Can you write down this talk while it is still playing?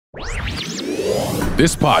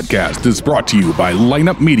This podcast is brought to you by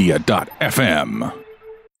lineupmedia.fm.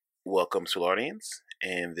 Welcome to our audience,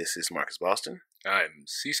 and this is Marcus Boston. I'm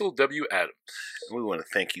Cecil W. Adams. And we want to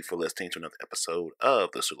thank you for listening to another episode of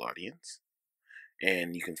the Audience.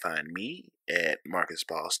 And you can find me at Marcus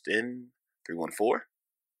Boston 314.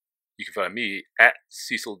 You can find me at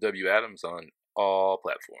Cecil W. Adams on all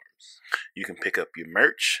platforms. You can pick up your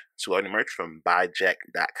merch, Sulardian merch, from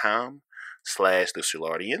buyjack.com/the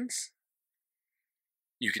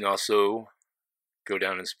You can also go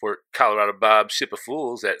down and support Colorado Bob's Ship of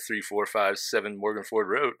Fools at 3457 Morgan Ford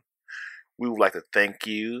Road. We would like to thank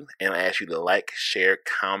you and ask you to like, share,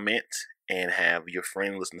 comment, and have your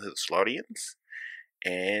friend listen to the Audience.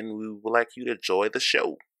 And we would like you to enjoy the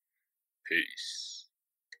show. Peace.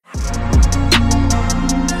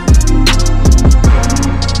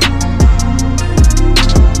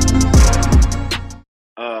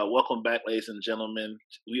 Welcome back, ladies and gentlemen.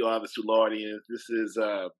 We are the Audience. This is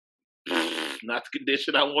not the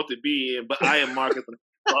condition I want to be in, but I am Marcus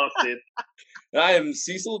Boston. And I am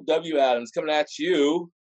Cecil W. Adams coming at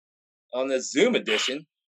you on the Zoom edition.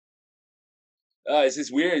 It's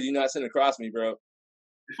just weird you not sitting across me, bro.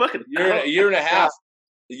 Fucking a year and a half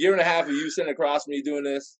of you sitting across me doing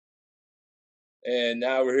this, and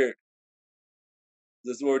now we're here.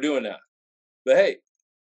 This is what we're doing now. But hey,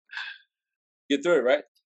 get through it, right?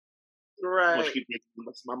 I'm gonna keep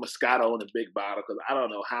my Moscato in a big bottle because I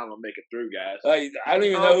don't know how I'm gonna make it through, guys. I don't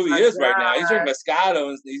even know who he is right now. He's drinking Moscato,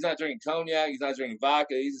 and he's not drinking cognac. He's not drinking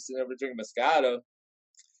vodka. He's just sitting over drinking Moscato.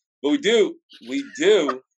 But we do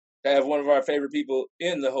have one of our favorite people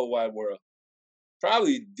in the whole wide world.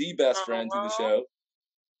 Probably the best friend to the show.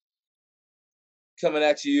 Coming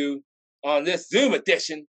at you on this Zoom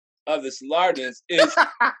edition of the Audience is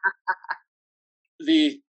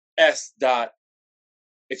the SDot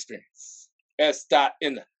experience. SDot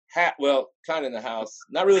in the kind of in the house.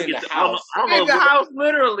 Not really in the house. In the house,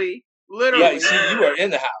 literally. Yeah, you are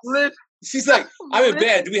in the house. She's like, I'm in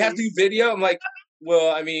bed. Do we have to do video? I'm like,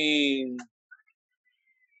 well, I mean,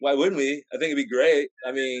 why wouldn't we? I think it'd be great.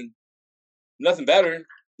 I mean, nothing better.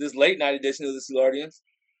 This late night edition of the Audience.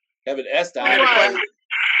 Have an SDot.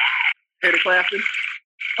 Hear the clapping?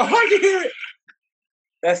 Oh, I can hear it.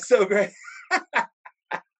 That's so great.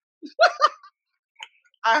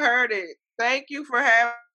 I heard it. Thank you for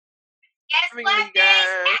having me, guys.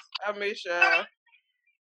 I miss y'all.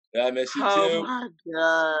 Yeah, I miss you too. Oh my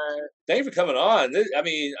God. Thank you for coming on. I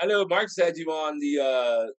mean, I know Marcus had you on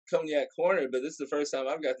the Cognac Corner, but this is the first time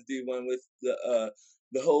I've got to do one with the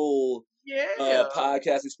whole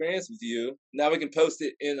podcast experience with you. Now we can post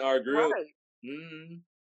it in our group. Right. Mm.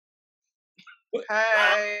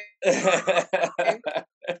 Hey.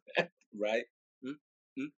 Right.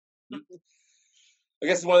 Mm-hmm. I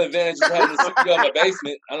guess one of the advantages of having the studio in my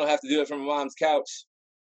basement, I don't have to do it from my mom's couch.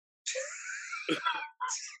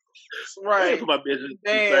 Right. For my business.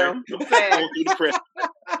 Damn.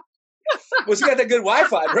 Well, she got that good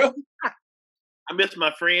Wi-Fi, bro. I miss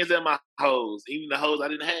my friends and my hoes, even the hoes I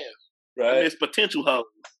didn't have. Right. I miss potential hoes.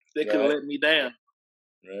 They could have let me down.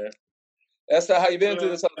 Right. That's not how you been through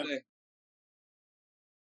this whole thing.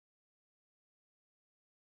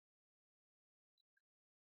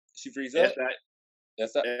 She freeze up.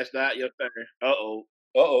 That's not your turn. Uh-oh.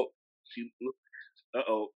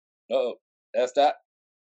 That's that.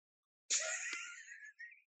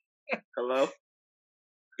 Hello?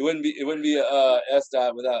 It wouldn't be a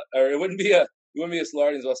SDot without, or it wouldn't be a Audience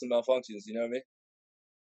without some malfunctions. You know what I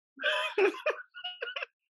mean?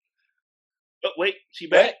 Oh, wait, she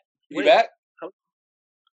back? You back?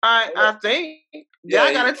 I think. Yeah,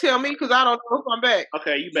 I gotta tell me because I don't know if I'm back.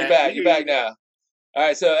 Okay, you back. You back now. All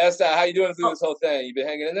right, so SDot, how you doing through this whole thing? You been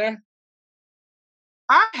hanging in there?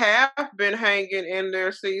 I have been hanging in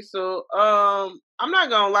there, Cecil. I'm not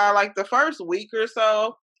gonna lie, like the first week or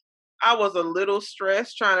so, I was a little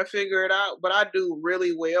stressed trying to figure it out, but I do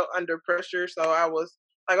really well under pressure. So I was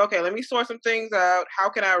like, okay, let me sort some things out. How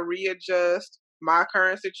can I readjust my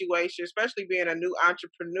current situation, especially being a new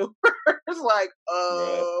entrepreneur? It's like,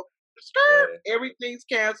 everything's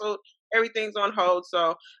canceled. Everything's on hold.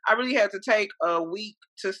 So I really had to take a week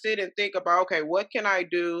to sit and think about, okay, what can I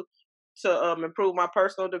do to improve my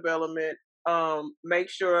personal development, make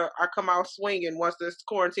sure I come out swinging once this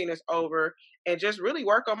quarantine is over, and just really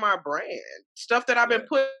work on my brand. Stuff that I've been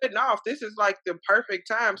putting off. This is like the perfect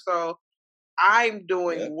time. So I'm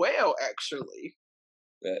doing well, actually.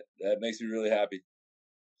 That makes me really happy.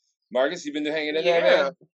 Marcus, you been hanging in there,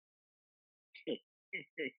 man?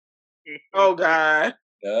 Oh, God.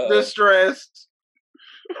 The stress.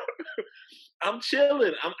 I'm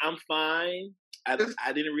chilling. I'm fine. I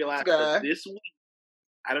didn't realize that this week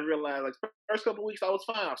I didn't realize like first couple of weeks I was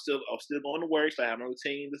fine. I was still going to work, so I had my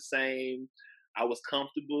routine the same. I was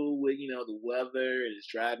comfortable with the weather and just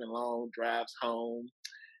driving long drives home.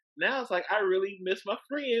 Now it's like I really miss my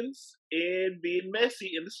friends and being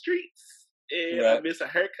messy in the streets. And I miss a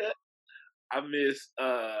haircut. I miss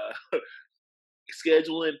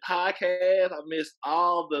scheduling podcasts. I miss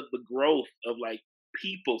all the growth of like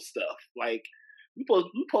people stuff. Like we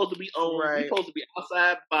supposed to be on. We supposed to be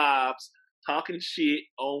outside Bob's talking shit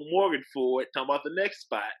on Morgan Ford, talking about the next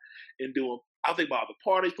spot and doing. I think about the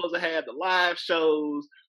parties supposed to have, the live shows.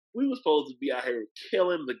 We were supposed to be out here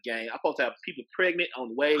killing the game. I'm supposed to have people pregnant on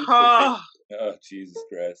the way. Oh, Jesus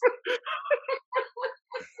Christ.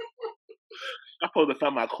 I'm supposed to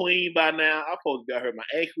find my queen by now. I'm supposed to be out here with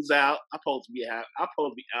my ankles out. I'm supposed to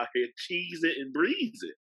be out here cheesing and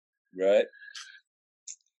breezing. Right.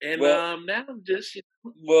 And now I'm just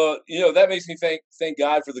Well, that makes me thank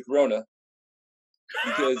God for the corona.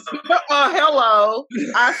 Because hello.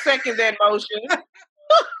 I second that motion.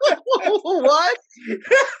 What?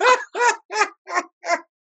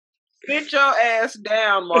 Sit your ass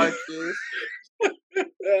down, Marcus.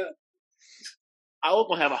 I was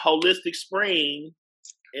gonna have a holistic spring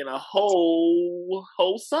and a whole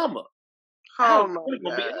summer. Oh my God.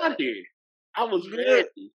 Gonna be out here. I was good.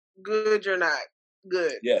 ready. Good, you're not.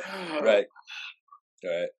 Good. Yeah. Right.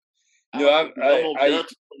 No,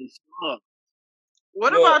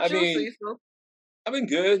 What about you, Cecil? I've been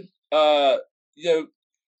good.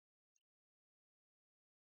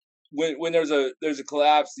 When there's a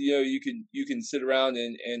collapse, you can sit around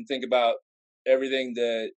and think about everything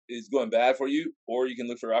that is going bad for you, or you can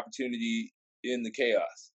look for opportunity in the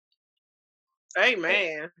chaos.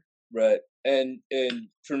 Amen. Right. And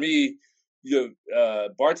for me,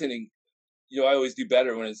 bartending, I always do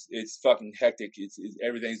better when it's fucking hectic. It's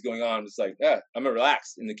everything's going on. It's like, I'm gonna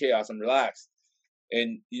relax in the chaos. I'm relaxed.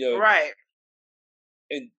 And right.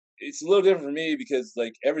 And it's a little different for me because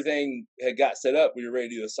like everything had got set up. We were ready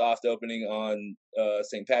to do a soft opening on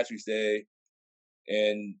St. Patrick's Day,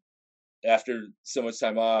 and after so much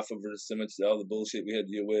time off over so much all the bullshit we had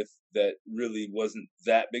to deal with, that really wasn't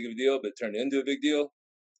that big of a deal, but turned into a big deal.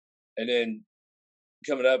 And then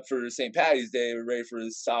coming up for St. Patty's Day, we're ready for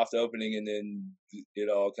a soft opening, and then it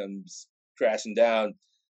all comes crashing down.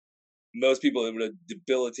 Most people, it would have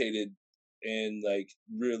debilitated and like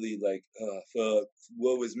really like, oh fuck,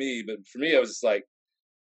 woe is me. But for me, I was just like,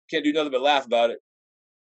 can't do nothing but laugh about it.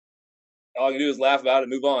 All I can do is laugh about it,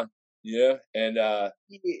 move on. And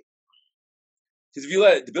because if you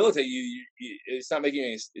let it debilitate you, it's not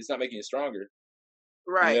making you stronger.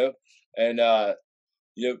 Right. And I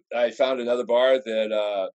found another bar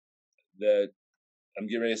that I'm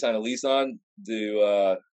getting ready to sign a lease on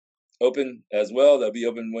to open as well. They'll be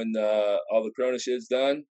open when all the Corona shit's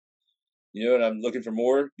done. And I'm looking for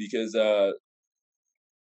more because the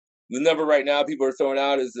number right now people are throwing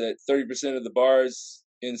out is that 30% of the bars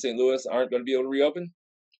in St. Louis aren't going to be able to reopen.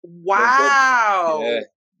 Wow.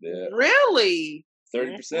 Yeah. Really?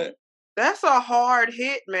 30%. That's a hard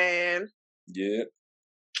hit, man. Yeah.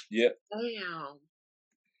 Damn.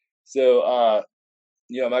 So, I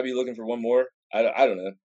might be looking for one more. I don't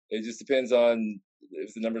know. It just depends on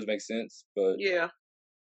if the numbers make sense. But yeah.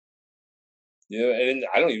 And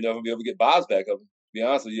I don't even know if I'll be able to get Bob's back up. To be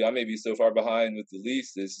honest with you, I may be so far behind with the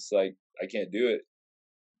lease. It's just like I can't do it.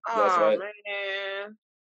 That's right. Man.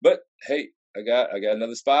 But hey, I got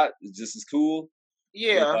another spot. It's just as cool.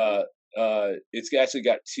 Yeah. It's actually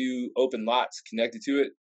got 2 open lots connected to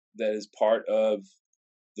it. That is part of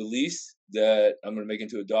the lease that I'm going to make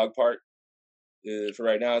into a dog park. For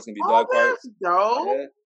right now, it's going to be a dog park. That's dope.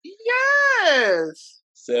 Yeah. Yes.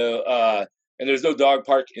 So, and there's no dog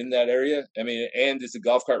park in that area. I mean, and it's a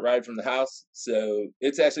golf cart ride from the house. So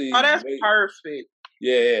it's actually... Oh, that's perfect.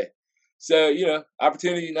 Yeah. So,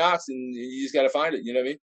 opportunity knocks and you just got to find it. You know what I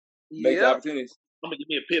mean? Make the opportunities. I'm going to give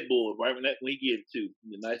me a pit bull right when we get it too.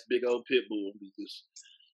 A nice big old pit bull.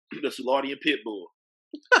 The Salardian pit bull.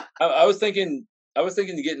 I was thinking of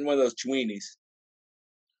getting one of those Chiweenies.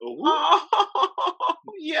 Oh,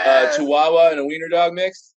 yes. Chihuahua and a wiener dog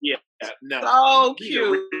mix. Yeah, no. So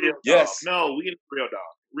cute. Yes. No, we need a real dog.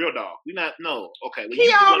 Real dog. We not. No. Okay. Well,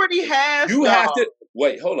 he already has. You have to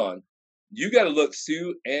wait. Hold on. You got to look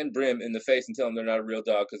Sue and Brim in the face and tell them they're not a real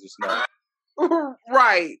dog because they're smart.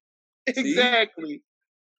 Right. Exactly.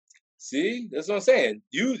 See, that's what I'm saying.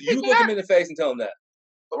 You look him in the face and tell him that.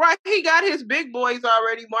 Right. He got his big boys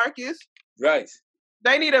already, Marcus. Right.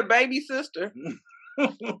 They need a baby sister.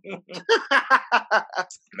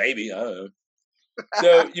 Maybe, I don't know.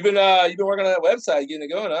 So you've been working on that website, getting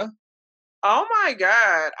it going, huh? Oh my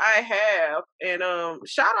God, I have. And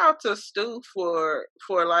shout out to Stu for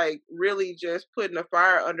like really just putting a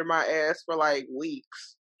fire under my ass for like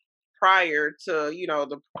weeks prior to,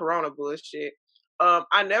 the corona bullshit.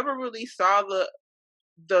 I never really saw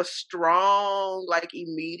the strong, like,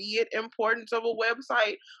 immediate importance of a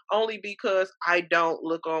website, only because I don't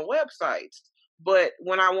look on websites. But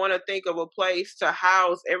when I want to think of a place to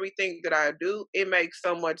house everything that I do, it makes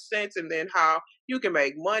so much sense. And then how you can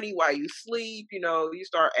make money while you sleep, you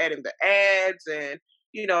start adding the ads and,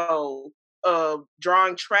 you know,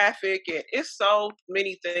 drawing traffic. And it's so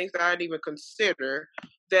many things that I didn't even consider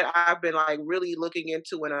that I've been like really looking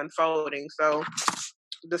into and unfolding. So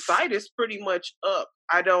the site is pretty much up.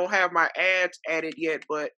 I don't have my ads added yet,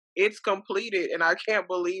 but it's completed, and I can't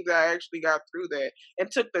believe that I actually got through that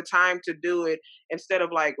and took the time to do it instead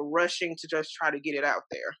of like rushing to just try to get it out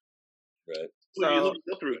there. Right. So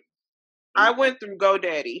go through it. I went through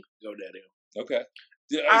GoDaddy. Okay.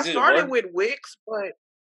 I started with Wix, but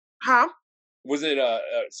was it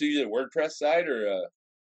so you did a WordPress site or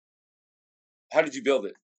how did you build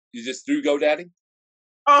it? You just through GoDaddy?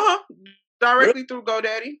 Directly through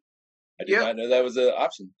GoDaddy. I did not know that was an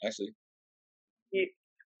option, actually. Yeah.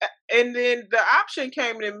 And then the option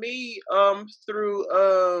came to me through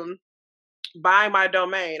buying my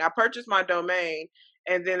domain. I purchased my domain,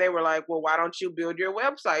 and then they were like, well, why don't you build your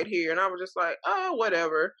website here? And I was just like, oh,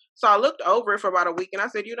 whatever. So I looked over it for about a week, and I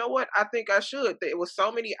said, you know what? I think I should. It was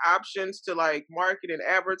so many options to like market and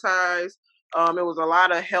advertise. It was a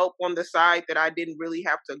lot of help on the side that I didn't really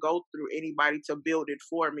have to go through anybody to build it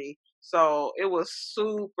for me. So it was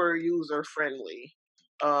super user friendly.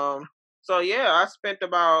 So yeah, I spent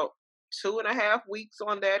about 2.5 weeks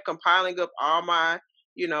on that, compiling up all my,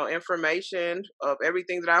 information of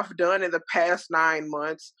everything that I've done in the past 9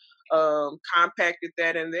 months. Compacted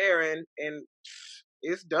that in there, and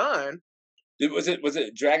it's done. Was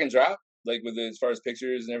it drag and drop, like with as far as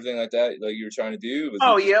pictures and everything like that, like you were trying to do?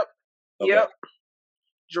 Yep. Okay. Yep.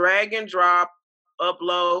 Drag and drop,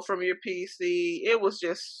 upload from your PC. It was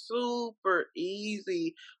just super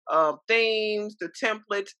easy. Themes, the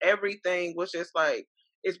templates, everything was just like,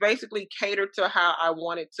 it's basically catered to how I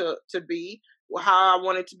want it to be, how I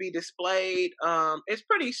want it to be displayed. It's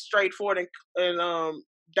pretty straightforward and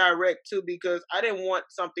direct too, because I didn't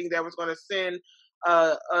want something that was going to send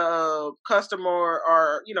a customer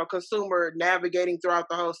or consumer navigating throughout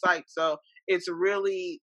the whole site. So it's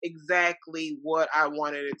really exactly what I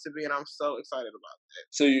wanted it to be, and I'm so excited about that.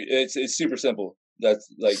 So it's super simple. That's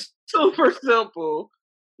like super simple.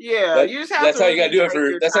 Yeah, you just have that's to. How really you gotta do it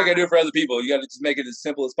for. That's time. how you gotta do it for other people. You gotta just make it as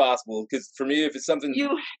simple as possible. Because for me, if it's something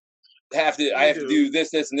I have to do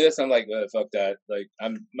this, and this, I'm like, fuck that. Like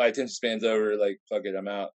my attention span's over. Like fuck it, I'm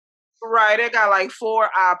out. Right, they got like 4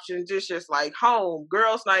 options. It's just like home,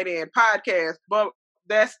 girls' night in, podcast, but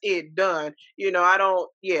that's it, done. I'm not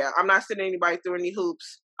sending anybody through any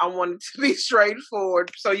hoops. I want it to be straightforward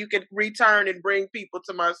so you can return and bring people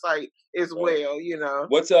to my site as well,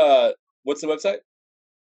 What's the website?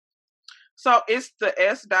 So it's the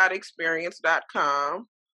SDotExperience.com.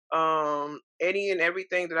 Any and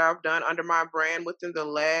everything that I've done under my brand within the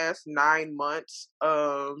last 9 months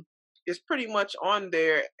is pretty much on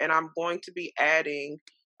there, and I'm going to be adding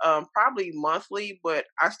probably monthly, but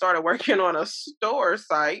I started working on a store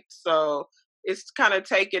site, so it's kind of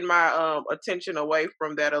taking my attention away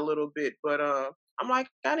from that a little bit. But I'm like,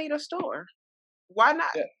 I need a store. Why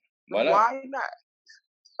not? Yeah. Why not?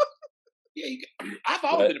 Yeah, I've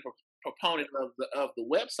always been a proponent of the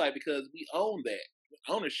website because we own that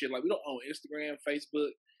ownership. Like we don't own Instagram,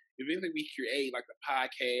 Facebook. If anything, we create like the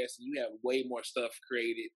podcast, and you have way more stuff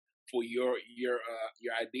created for your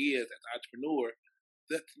ideas as an entrepreneur.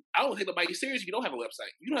 I don't take nobody serious if you don't have a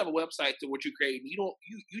website. You don't have a website to what you create. You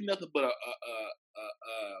nothing but a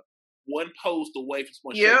one post away from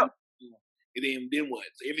someone. Yeah. And then what?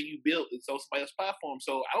 So everything you built is on somebody else's platform.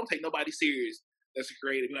 So I don't take nobody serious that's a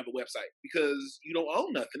creative. You don't have a website because you don't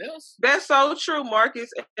own nothing else. That's so true,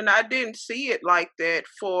 Marcus. And I didn't see it like that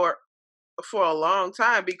for a long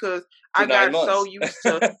time because I got so used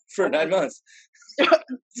to for 9 months.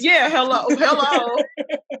 Yeah, hello.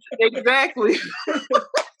 Exactly.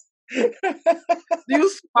 You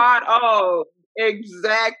spot on.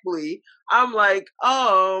 Exactly. I'm like,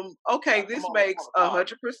 okay, this makes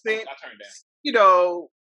 100%,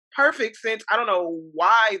 perfect sense. I don't know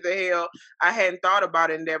why the hell I hadn't thought about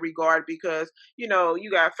it in that regard because, you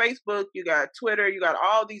got Facebook, you got Twitter, you got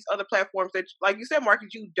all these other platforms that, like you said,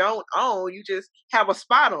 Marcus, you don't own, you just have a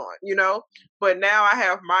spot on, but now I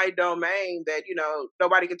have my domain that,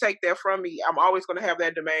 nobody can take that from me. I'm always going to have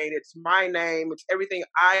that domain. It's my name. It's everything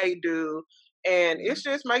I do. and it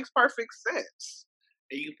just makes perfect sense.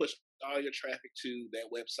 And you can push all your traffic to that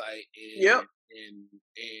website,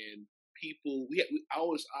 and people. I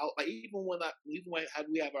always like even when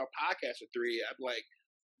we have our podcast for 3, I'm like,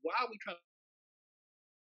 why are we trying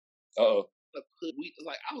to put?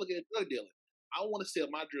 Like I look at drug dealing. I want to sell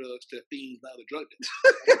my drugs to fiends, not the drug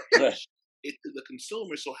dealers. It's to the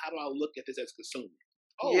consumer. So how do I look at this as a consumer?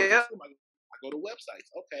 Oh, yeah. I go to websites.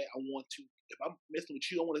 Okay, I want to. If I'm messing with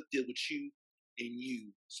you, I want to deal with you and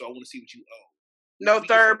you. So I want to see what you owe. No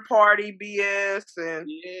third party BS and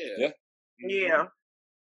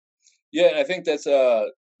yeah. I think that's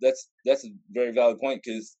a very valid point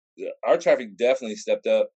because our traffic definitely stepped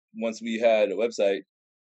up once we had a website.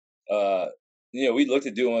 We looked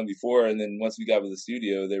at doing one before, and then once we got with the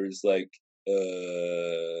studio, they were just like,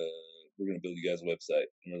 "We're gonna build you guys a website,"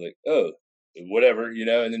 and we're like, "Oh, whatever,"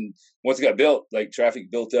 And then once it got built, like traffic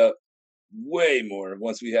built up way more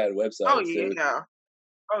once we had a website. Oh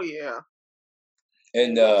yeah.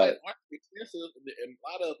 And expensive, and a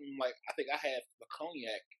lot of them, like I think I have the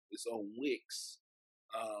cognac is on Wix,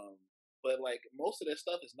 but like most of that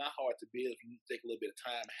stuff is not hard to build if you take a little bit of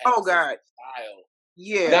time. Oh God, style.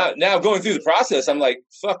 Yeah. Now going through the process, I'm like,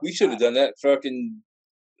 fuck, we should have done that fucking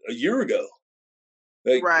a year ago.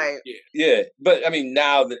 Like, right. Yeah. But I mean,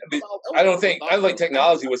 now I don't think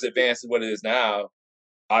technology was advanced as what it is now,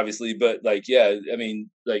 obviously. But like, yeah, I mean,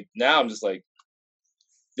 like now I'm just like,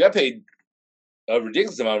 I paid a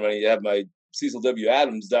ridiculous amount of money to have my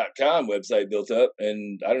CecilWAdams.com website built up,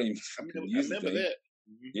 and I don't even use the thing. That.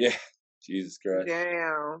 Yeah. Jesus Christ.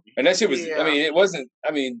 Damn. And that shit was, I mean, it wasn't,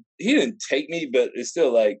 I mean, he didn't take me, but it's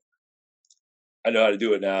still like, I know how to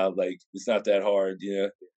do it now. Like, it's not that hard,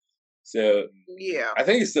 So, yeah. I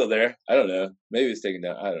think it's still there. I don't know. Maybe it's taken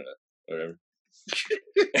down. I don't know.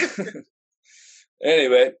 Whatever.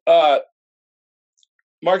 Anyway,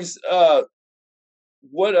 Marcus,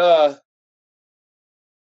 what,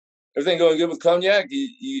 everything going good with cognac?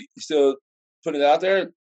 You still putting it out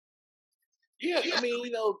there? Yeah, I mean,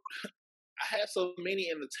 I have so many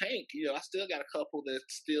in the tank. I still got a couple that's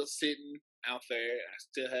still sitting out there. I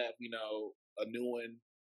still have, a new one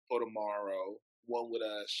for tomorrow. One with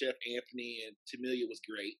Chef Anthony and Tamilia was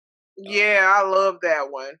great. Yeah, I love that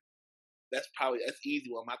one. That's easy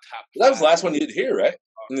one. My top. That was the last one you did here, right?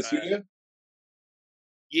 In the studio.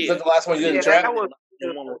 Yeah, was that the last one you did in Trap? That was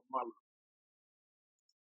the one with my.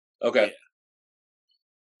 Okay. Yeah.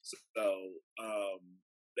 So,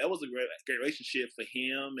 that was a great relationship for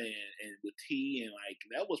him and with T, and like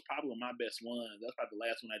that was probably my best one. That's probably the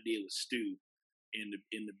last one I did with Stu in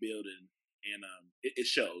the building, and it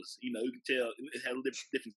shows. You can tell it had a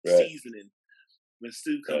different seasoning when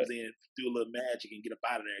Stu comes in, do a little magic and get up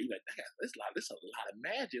out of there. You're like, this a lot of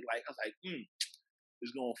magic. Like I was like,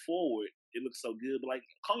 it's going forward. It looks so good, but like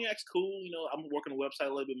cognac's cool. I'm working the website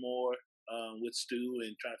a little bit more with Stu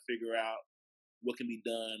and trying to figure out what can be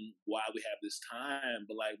done while we have this time,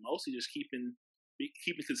 but like mostly just keeping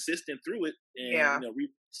consistent through it, and read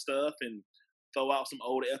stuff and throw out some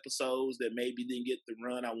older episodes that maybe didn't get the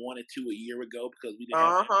run I wanted to a year ago because we didn't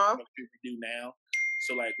have what we do now.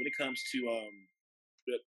 So like when it comes to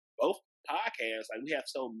both podcasts, like we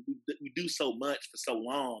do so much for so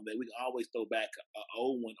long that we can always throw back an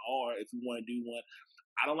old one, or if we want to do one.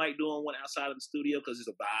 I don't like doing one outside of the studio because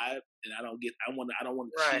it's a vibe, and I don't want to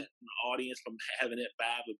cheat my audience from having that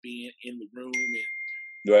vibe of being in the room and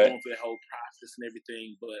going through that whole process and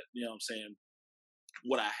everything. But you know what I'm saying?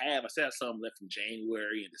 What I still have some left from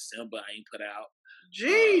January and December I ain't put out.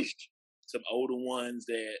 Jeez. Some older ones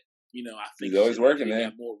that I think he's always working,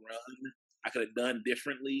 man. More run. I could have done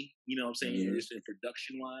differently. You know what I'm saying? Just in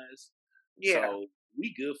production wise. Yeah. So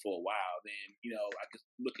we good for a while. Then I could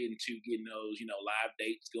look into getting those live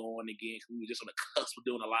dates going again. Cause we were just on the cusp of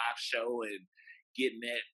doing a live show and getting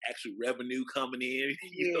that actual revenue coming in.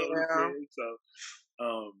 You know what I'm saying? So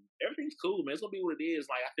everything's cool, man. It's gonna be what it is.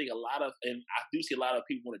 Like I think and I do see a lot of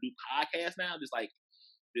people want to do podcasts now.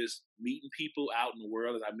 Just meeting people out in the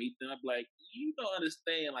world as I meet them. I'm like, you don't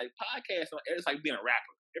understand. Like podcasts, it's like being a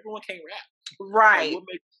rapper. Everyone can't rap. Right. Like, what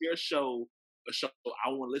makes your show a show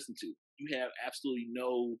I want to listen to? You have absolutely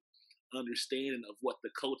no understanding of what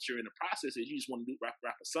the culture and the process is. You just want to rap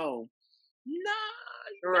a song.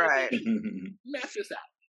 Nah, right. Map this out.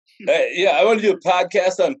 Yeah, I want to do a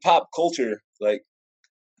podcast on pop culture. Like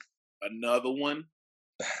another one.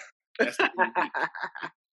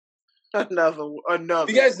 Another.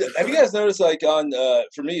 Have you guys noticed, like on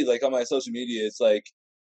for me, like on my social media, it's like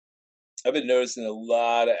I've been noticing a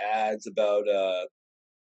lot of ads about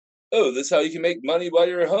this is how you can make money while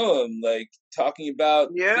you're home, like talking about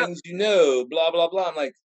things blah blah blah. I'm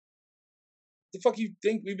like, the fuck you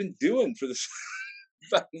think we've been doing for this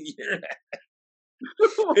fucking year and a half?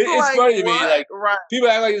 It's funny to me, like, people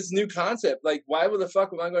act like it's a new concept. Like, why would the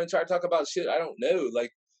fuck am I going to try to talk about shit I don't know?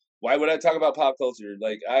 Like, why would I talk about pop culture?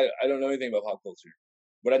 Like, I don't know anything about pop culture.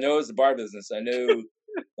 What I know is the bar business. I know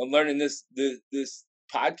I'm learning this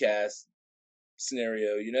podcast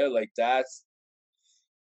scenario, you know, like that's,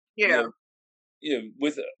 with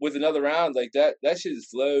another round, like that shit has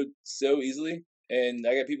flowed so easily. And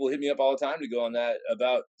I got people hit me up all the time to go on that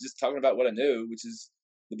about just talking about what I know, which is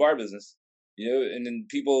the bar business. You know, and then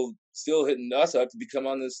people still hitting us up to become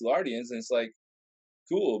on the Solardians, and it's like,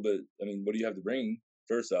 cool, but I mean, what do you have to bring?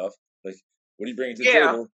 First off, like, what are you bringing to the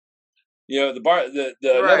table? You know, the bar, the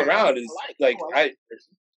another round is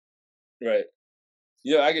right.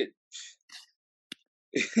 You know, I get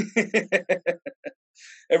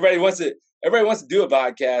everybody wants to do a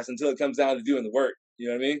podcast until it comes down to doing the work. You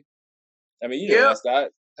know what I mean? I mean, you know, SDot.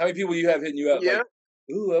 How many people you have hitting you up? Like,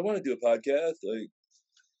 ooh, I want to do a podcast. Like,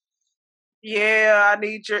 yeah, I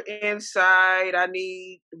need your insight. I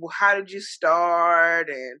need, how did you start?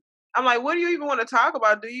 And I'm like, what do you even want to talk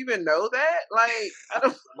about? Do you even know that? Like, I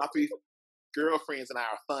don't. My three girlfriends and I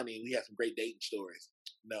are funny, and we have some great dating stories.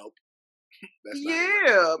 Nope. That's not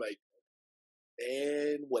it. Like,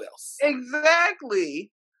 and what else? Exactly.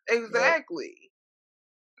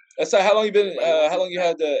 So how long you been? How long you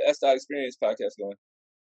had the SDot Experience podcast going?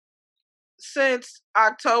 Since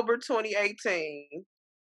October 2018.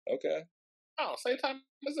 Okay. Oh, same time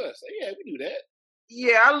as us. Yeah, we knew that.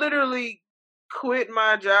 Yeah, I literally quit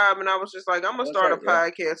my job and I was just like, I'm gonna start a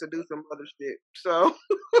podcast and do some other shit. So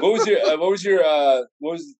what were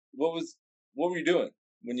you doing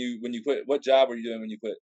when you quit? What job were you doing when you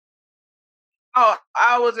quit? Oh,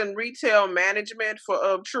 I was in retail management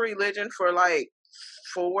for True Religion for like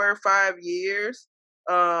 4 or 5 years.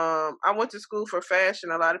 I went to school for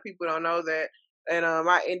fashion. A lot of people don't know that, and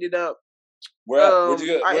I ended up. Where'd you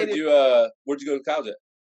go? Where'd you go to college at?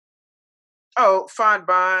 Oh, Font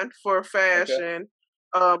Bond for fashion,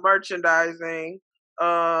 merchandising,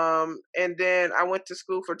 and then I went to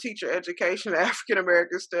school for teacher education, African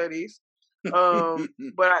American studies.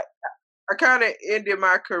 But I kind of ended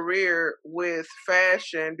my career with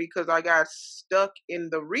fashion because I got stuck in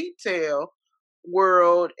the retail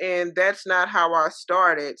world, and that's not how I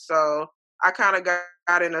started. So I kind of got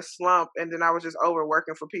in a slump, and then I was just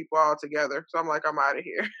overworking for people altogether. So I'm like, I'm out of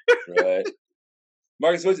here. Right.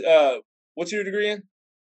 Marcus, what's your degree in?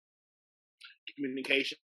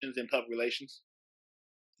 Communications and public relations.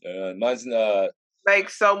 Mine's in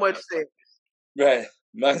makes so much sense. Right.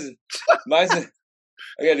 Mine's in,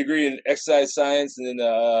 I got a degree in exercise science and then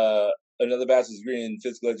another bachelor's degree in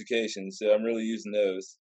physical education. So I'm really using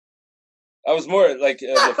those. I was more like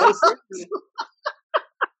the first.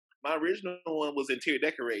 My original one was interior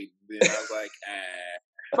decorating. Then I was like,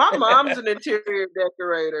 My mom's an interior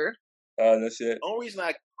decorator. Oh, no shit. The only reason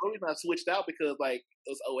I switched out because like it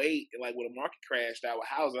was 2008 and like when the market crashed out with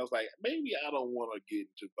housing, I was like, maybe I don't want to get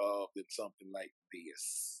involved in something like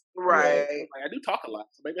this. Right. Like I do talk a lot,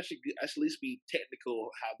 so maybe I should at least be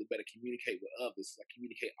technical how to better communicate with others. I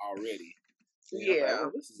communicate already. So, yeah.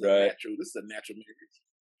 Like, this is a natural marriage.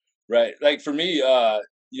 Right. Like for me,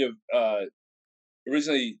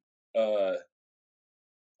 originally I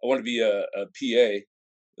wanted to be a PA,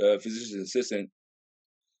 a physician's assistant.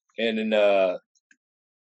 And then I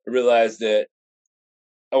realized that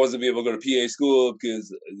I wasn't going to be able to go to PA school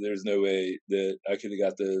because there's no way that I could have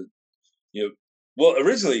got the, well,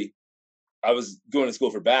 originally I was going to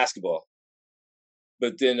school for basketball,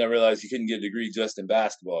 but then I realized you couldn't get a degree just in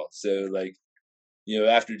basketball. So like,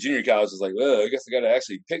 after junior college, I was like, well, I guess I got to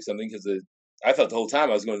actually pick something because I thought the whole time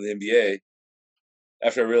I was going to the NBA.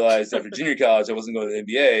 After I realized after junior college I wasn't going to the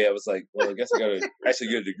NBA, I was like, well, I guess I got to actually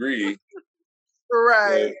get a degree.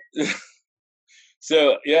 Right.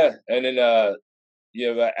 So yeah, and then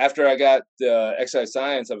after I got exercise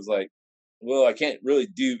science, I was like, well, I can't really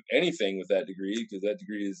do anything with that degree because that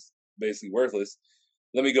degree is basically worthless.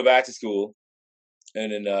 Let me go back to school,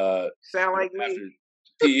 and then sound like after me.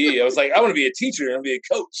 PE, I was like, I want to be a teacher. I want to be a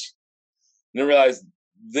coach. And I realized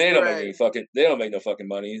they don't make no fucking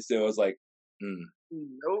money. So I was like,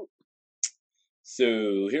 nope.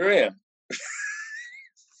 So here I am.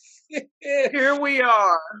 Here we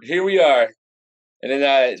are. And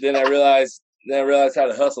then I realized how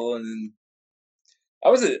to hustle, and then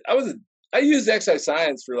I used exercise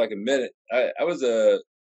science for like a minute. I was a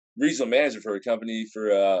regional manager for a company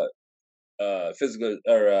for physical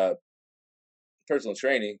or personal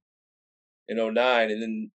training in 2009,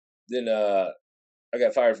 and then I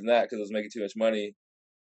got fired from that because I was making too much money,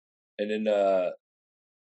 and then I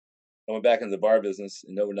went back into the bar business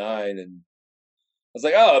in 2009, and was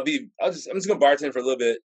like, oh, I'm just gonna bartend for a little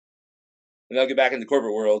bit, and I'll get back in the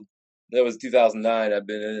corporate world. That was 2009. I've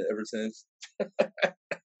been in it ever since.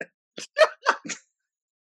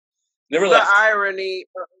 Never left. The irony,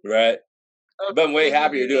 right? But I'm way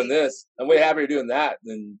happier doing this. I'm way happier doing that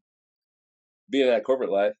than being in that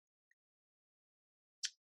corporate life.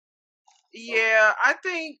 Yeah, I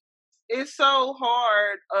think it's so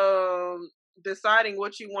hard deciding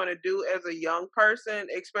what you want to do as a young person,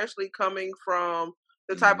 especially coming from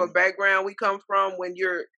the type of background we come from, when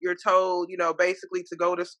you're told, you know, basically to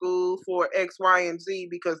go to school for X, Y, and Z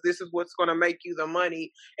because this is what's going to make you the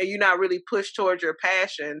money, and you're not really pushed towards your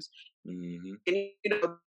passions. And you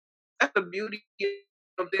know, that's the beauty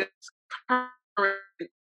of this current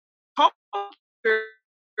culture,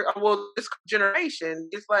 well, this generation.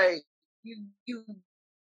 It's like you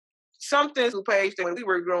something to page that when we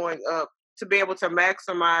were growing up, to be able to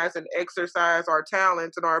maximize and exercise our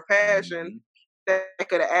talents and our passion, that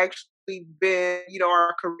could have actually been, you know,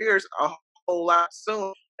 our careers a whole lot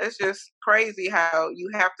sooner. It's just crazy how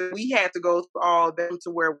we had to go through all them to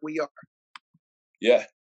where we are. Yeah.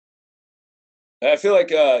 I feel like,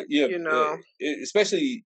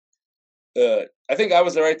 especially, I think I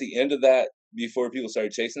was right at the end of that before people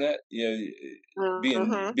started chasing that. You know,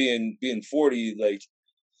 being 40, like,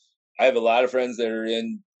 I have a lot of friends that are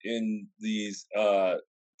in these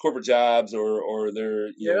corporate jobs, or they're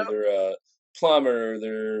they're a plumber,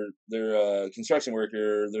 they're a construction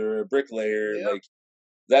worker, they're a bricklayer, like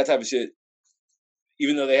that type of shit.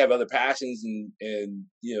 Even though they have other passions and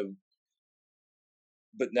you know,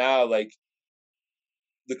 but now, like,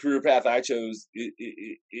 the career path I chose,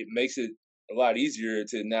 it makes it a lot easier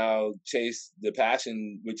to now chase the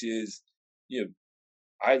passion, which is, you know,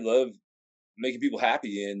 I love making people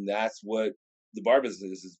happy, and that's what the bar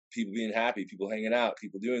business is: people being happy, people hanging out,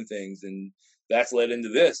 people doing things, and that's led into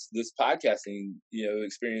this podcasting, you know,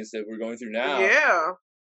 experience that we're going through now. Yeah,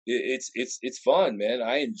 it's fun, man.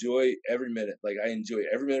 I enjoy every minute. Like, I enjoy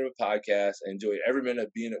every minute of podcast. I enjoy every minute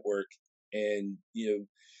of being at work, and you know,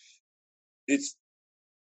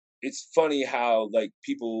 it's funny how, like,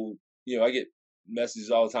 people, you know, I get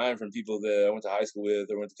messages all the time from people that I went to high school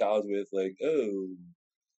with or went to college with, like, oh,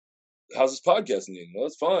 how's this podcasting thing? Well,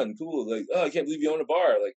 it's fun, cool. Like, oh, I can't believe you own a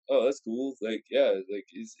bar. Like, oh, that's cool. Like, yeah, like,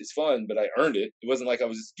 it's fun, but I earned it. It wasn't like I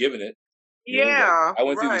was just given it. You know, like, I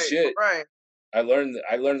went through the shit. Right. I learned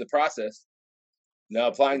the process. Now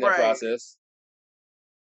applying that process.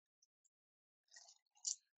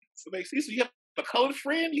 So makes sense. So you have a close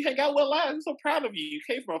friend you hang out with a lot. I'm so proud of you. You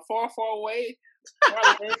came from far, far away, and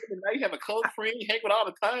now you have a close friend you hang with all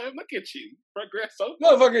the time. Look at you, progress so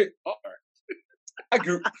far. Motherfucker. I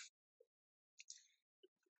grew.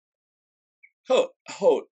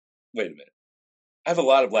 Hold. Wait a minute. I have a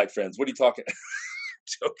lot of black friends. What are you talking?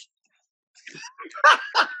 Joking.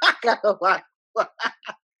 I got a lot.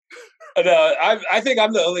 No, I think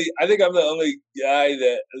I'm the only guy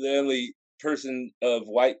the only person of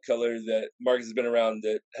white color that Marcus has been around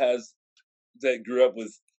that grew up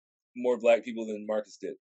with more black people than Marcus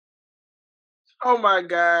did. Oh my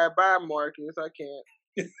God! Bye, Marcus. I can't.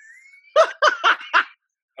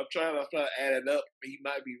 I'm trying to add it up. He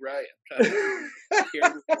might be right.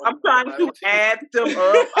 I'm trying to add them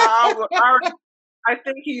up. I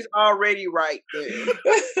think he's already right there.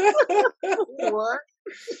 What?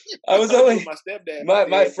 I was only my stepdad.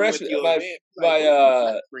 My freshman, friends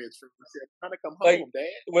trying to come home, like,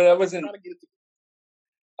 Dad. When I was the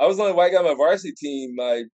only white guy on my varsity team.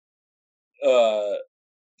 My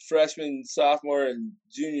freshman, sophomore, and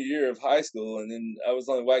junior year of high school, and then I was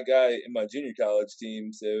the only white guy in my junior college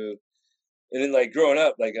team. So, and then, like, growing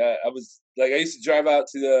up, like, I was like, I used to drive out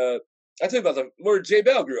to I told you about where Jay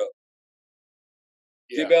Bell grew up.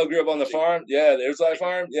 Yeah. Jay Bell grew up on the farm. Yeah, there's a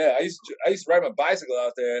farm. Yeah, I used to ride my bicycle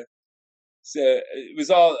out there. So it was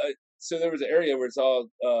all. So there was an area where it's all.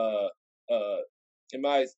 In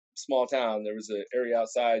my small town, there was an area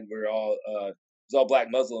outside where it was all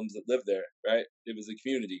black Muslims that lived there. Right, it was a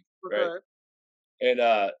community. Okay. Right, and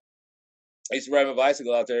I used to ride my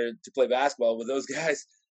bicycle out there to play basketball with those guys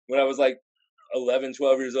when I was like 11,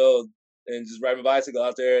 12 years old, and just ride my bicycle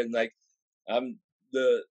out there, and, like, I'm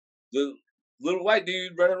the little white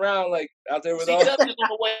dude running around, like, out there with all. CW's on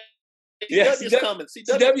the way. Yeah, CW's coming.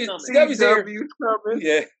 CW's here. Coming.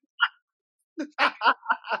 Yeah.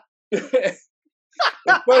 It's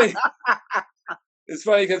funny. It's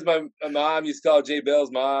funny because my mom used to call Jay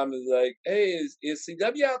Bell's mom, and like, "Hey, is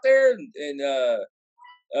CW out there?"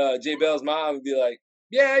 And Jay Bell's mom would be like,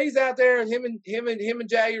 "Yeah, he's out there. Him and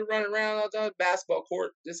Jay are running around out on the basketball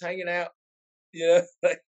court, just hanging out." Yeah.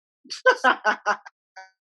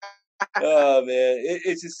 Oh man,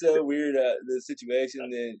 it's just so weird the situation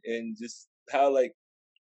and just how like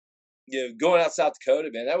going out South Dakota,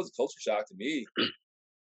 man, that was a culture shock to me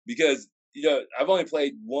because I've only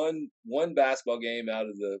played one basketball game out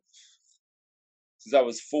of since I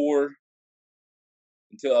was 4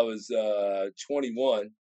 until I was 21.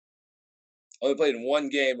 I only played in one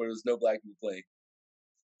game where there was no black people playing.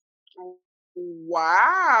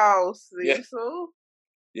 Wow, Cecil.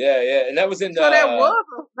 Yeah, and that was in. So that was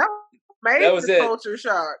major culture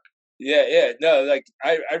shock. Yeah. No, like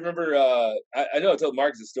I remember. I know I told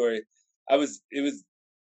Marcus the story.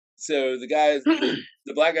 So the guys,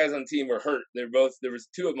 the black guys on the team were hurt. There was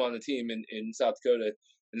 2 of them on the team in South Dakota,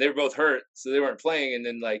 and they were both hurt, so they weren't playing. And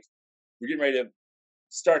then like we're getting ready to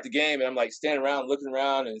start the game, and I'm like standing around, looking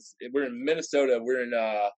around, and we're in Minnesota. We're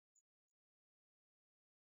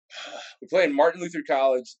playing Martin Luther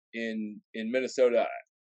College in Minnesota.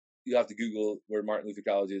 You have to Google where Martin Luther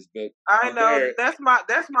College is, but I know that's my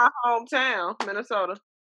hometown, Minnesota.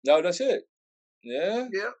 No shit. Yeah.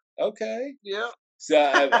 Yep. Okay. Yep. So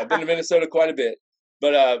I've been to Minnesota quite a bit,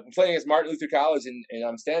 but playing against Martin Luther College, and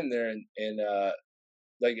I'm standing there, and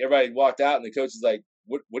like everybody walked out, and the coach is like,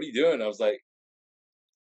 "What are you doing?" I was like,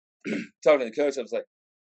 talking to the coach. I was like,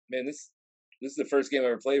 "Man, this is the first game I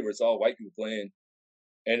ever played where it's all white people playing,"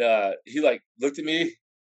 and he like looked at me,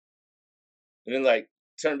 and then like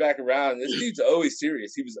turned back around. This dude's always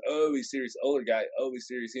serious. He was always serious. Older guy, always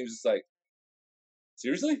serious. He was just like,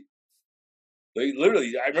 seriously? Like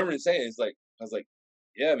literally, I remember him saying, "It's like." I was like,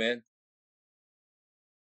 "Yeah, man."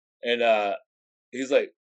 And he's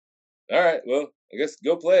like, "All right, well, I guess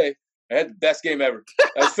go play." I had the best game ever.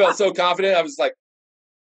 I just felt so confident. I was like,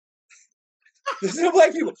 "There's no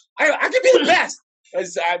black people. I can be the best." I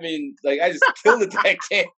just killed it that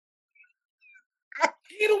game.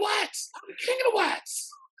 King of the Whites. I'm the king of the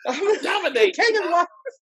Whites. I'm dominate. King of the Whites.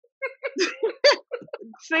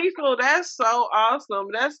 Cecil, that's so awesome.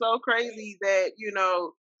 That's so crazy that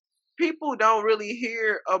people don't really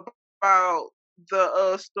hear about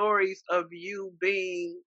the stories of you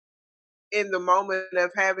being in the moment of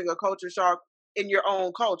having a culture shock in your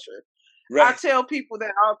own culture. Right. I tell people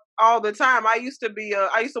that all the time. I used to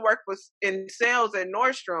work in sales at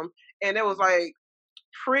Nordstrom, and it was like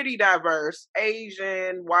pretty diverse,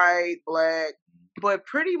 Asian, white, black, but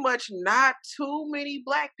pretty much not too many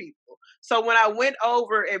black people. So when I went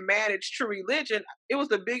over and managed True Religion, it was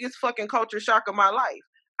the biggest fucking culture shock of my life.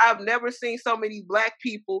 I've never seen so many black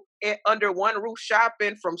people under one roof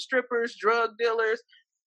shopping, from strippers, drug dealers.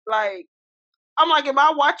 Like, I'm like, am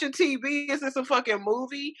I watching TV? Is this a fucking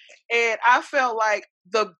movie? And I felt like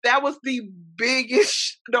that was the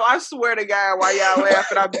biggest. No, I swear to God, while y'all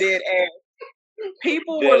laughing, I'm dead ass.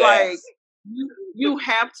 People were like, you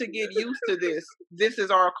have to get used to this. This is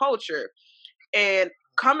our culture. And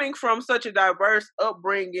coming from such a diverse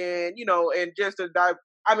upbringing, and just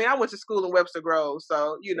I went to school in Webster Groves,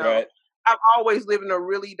 so, right. I've always lived in a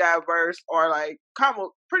really diverse or like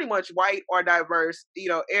pretty much white or diverse,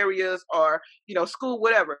 areas or, school,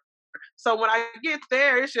 whatever. So when I get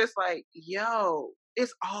there, it's just like, yo,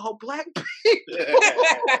 it's all black people.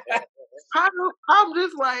 I'm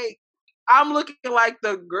just like, I'm looking like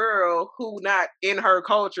the girl who not in her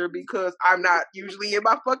culture because I'm not usually in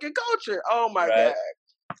my fucking culture. Oh my God.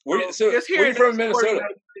 Where you from, Minnesota?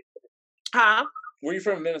 Huh? Where you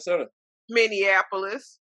from, Minnesota?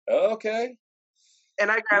 Minneapolis. Okay. And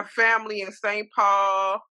I got family in St.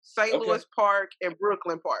 Paul, St. Louis Park, and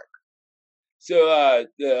Brooklyn Park. So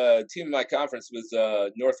the team of my conference was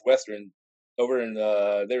Northwestern over in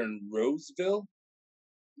they're in Roseville.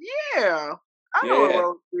 Yeah. I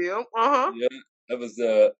know Roseville. Uh-huh. Yeah. That was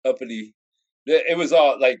uppity. It was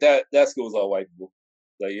all like that school was all white people.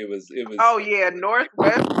 Like it was Oh yeah,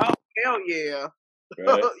 Northwest. Oh hell yeah.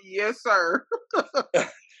 Right? Yes, sir.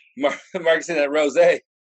 Marcus in that rose.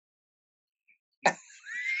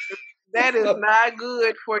 That is not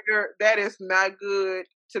good that is not good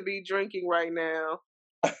to be drinking right now.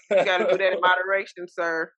 You gotta do that in moderation,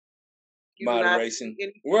 sir. Moderation.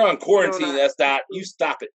 We're on quarantine, SDot. You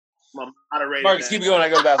stop it. Marcus, keep going, I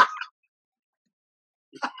go to the bathroom.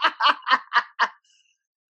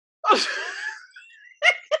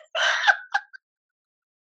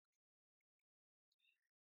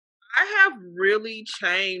 I have really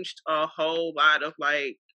changed a whole lot of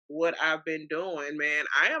like what I've been doing, man.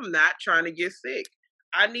 I am not trying to get sick.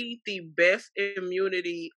 I need the best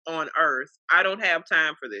immunity on earth. I don't have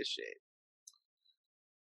time for this shit.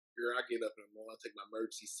 Girl, I get up in the morning, I take my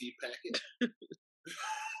emergency C packet.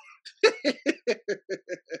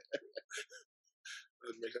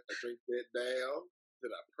 Make sure I drink that down.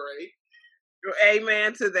 Then I pray.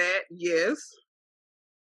 Amen to that. Yes.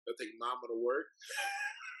 I take Mama to work.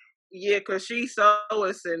 Yeah, because she's so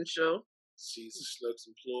essential. She's a Schnucks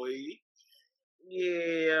employee.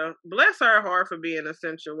 Yeah. Bless her heart for being an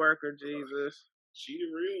essential worker, Jesus. She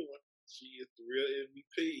the real one. She is the real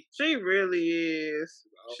MVP. She really is.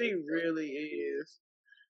 She really is.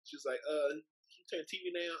 She's like, can you turn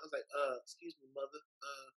TV now? I was like, excuse me, mother.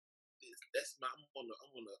 That's my I'm on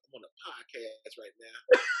a podcast right now.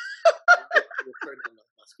 I'm turn on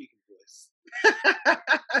my speaking voice.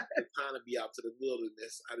 I'm trying to be out to the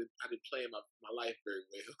wilderness. I didn't plan my life very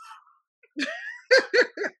well.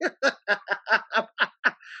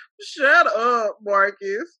 Shut up,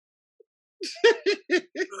 Marcus.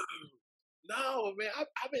 No, man,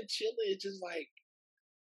 I've been chilling. It's just like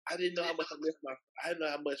I didn't know how much I didn't know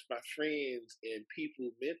how much my friends and people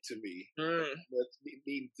meant to me. How much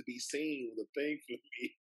needing to be seen was a thing for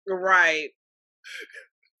me. Right.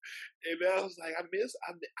 And I was like, I miss.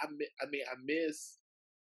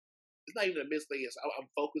 It's not even a miss thing. I'm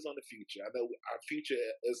focused on the future. I know our future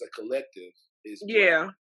as a collective is yeah.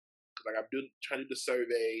 Like I'm trying to do the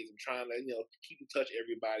surveys. I'm trying to keep in touch with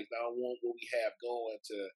everybody. I don't want what we have going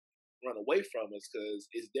to run away from us because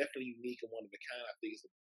it's definitely unique and one of a kind. I think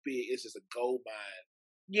it's just a gold mine.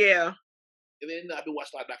 Yeah. And then I've been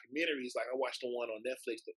watching a lot of documentaries. Like I watched the one on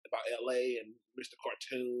Netflix about LA and Mr.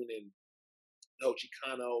 Cartoon and the whole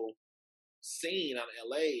Chicano scene on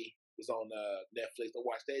LA was on Netflix. I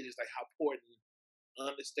watched that. Just like how important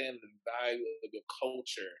understanding the value of your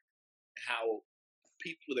culture and how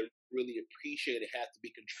people that really appreciate it have to be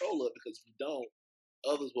control of, because if you don't,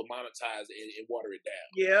 others will monetize it and water it down.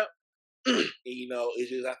 Yeah. And, it's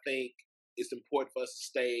just, I think it's important for us to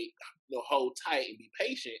stay, hold tight and be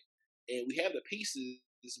patient. And we have the pieces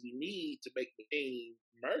we need to make the thing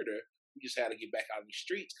murder. We just have to get back out in the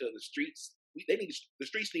streets because the streets, the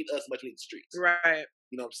streets need us much as we need the streets. Right.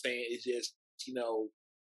 You know what I'm saying? It's just,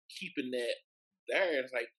 keeping that there.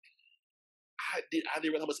 It's like, I didn't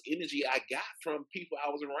realize how much energy I got from people I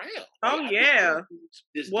was around. Oh, yeah.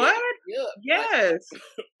 What? Yes.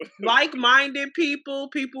 Like-minded people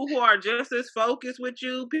who are just as focused with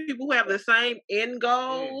you, people who have the same end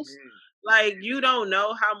goals. Mm-hmm. Like, you don't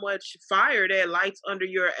know how much fire that lights under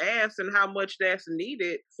your ass and how much that's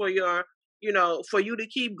needed for your, for you to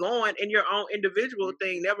keep going in your own individual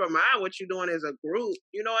thing. Never mind what you're doing as a group.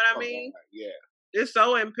 You know what I mean? Yeah. It's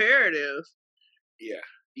so imperative. Yeah.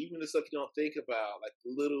 Even the stuff you don't think about, like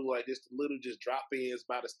the little drop-ins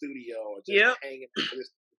by the studio, or just hanging,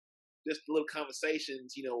 just little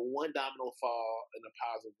conversations. One domino fall in a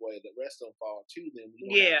positive way, the rest of them fall too. Then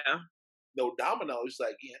no domino. It's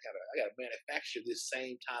like, I gotta manufacture this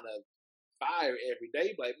same kind of fire every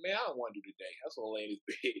day. Like, man, I don't want to do today. I just want to lay in this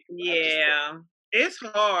bed. Yeah, it's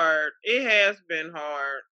hard. It has been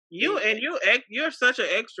hard. You're such an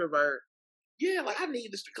extrovert. Yeah, like I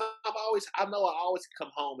need this. I know I always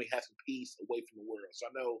come home and have some peace away from the world. So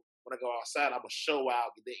I know when I go outside, I'm gonna show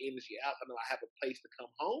out, get the energy out. I know I have a place to come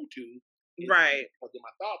home to. Right. Get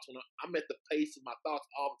my thoughts. When I'm at the place of my thoughts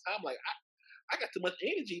all the time, like I got too much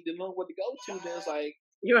energy to know what to go to. Then it's like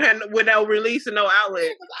without release and no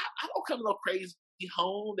outlet. I don't come to no crazy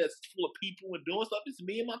home that's full of people and doing stuff. It's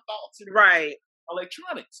me and my thoughts and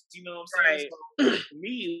electronics. You know what I'm saying? Right. So, for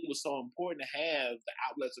me, it was so important to have the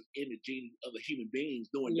outlets of energy of the human beings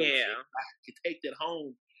doing your shit. I could take that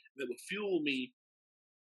home that would fuel me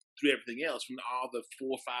through everything else, from all the 4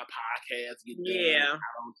 or 5 podcasts getting done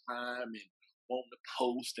out on time and wanting to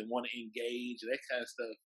post and want to engage and that kind of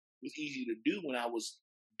stuff. It was easy to do when I was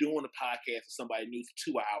doing a podcast with somebody new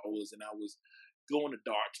for 2 hours and I was going to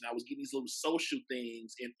darts and I was getting these little social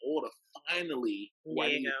things in order finally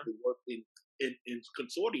I needed to work in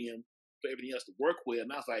consortium for everything else to work with.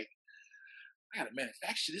 And I was like, I gotta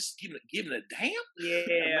manufacture this, giving a damn. Yeah,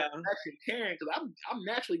 caring because I'm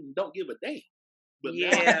naturally don't give a damn. But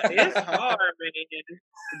it's hard, man.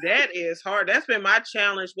 That is hard. That's been my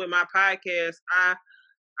challenge with my podcast.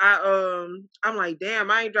 I'm like,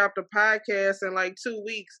 damn, I ain't dropped a podcast in like 2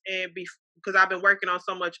 weeks, and because I've been working on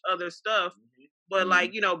so much other stuff. Mm-hmm. But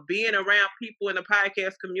like, being around people in the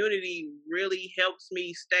podcast community really helps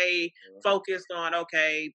me stay focused on,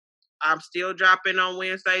 okay, I'm still dropping on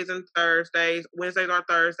Wednesdays and Thursdays. Wednesdays or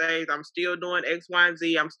Thursdays. I'm still doing X, Y, and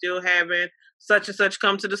Z. I'm still having such and such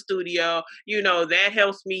come to the studio. That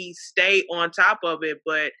helps me stay on top of it.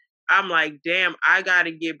 But I'm like, damn, I got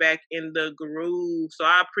to get back in the groove. So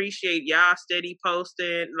I appreciate y'all steady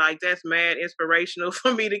posting. Like, that's mad inspirational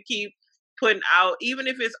for me to keep putting out, even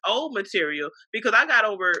if it's old material, because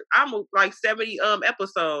I'm like 70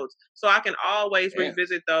 episodes, so I can always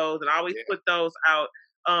revisit those and always put those out.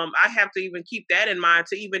 I have to even keep that in mind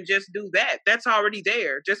to even just do that. That's already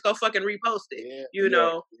there. Just go fucking repost it. You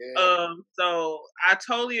know? So I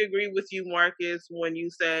totally agree with you, Marcus, when you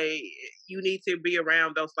say you need to be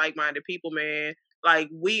around those like-minded people, man. Like,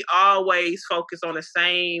 we always focus on the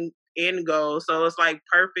same end goal. So it's like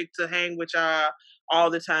perfect to hang with y'all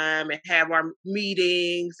all the time and have our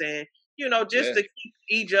meetings and, you know, just to keep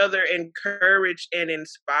each other encouraged and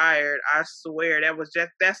inspired. I swear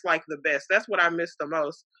that's like the best. That's what I miss the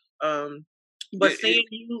most. But seeing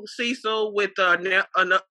you, Cecil, with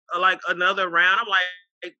like another round, I'm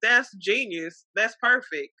like, that's genius. That's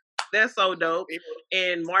perfect. That's so dope.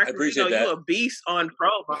 And Marcus, you know, you're a beast on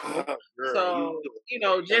promo. So, you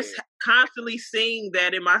know, just constantly seeing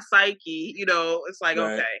that in my psyche, you know, it's like,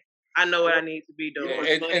 okay, I know what I need to be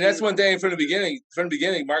doing. And that's one thing from the beginning. From the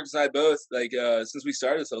beginning, Marcus and I both, like, since we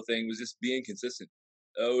started this whole thing, was just being consistent.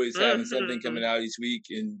 Always having something coming out each week.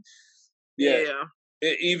 And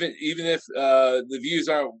even if the views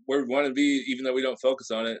aren't where we want to be, even though we don't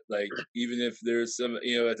focus on it, like, even if there's some,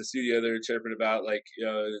 you know, at the studio they're chirping about, like,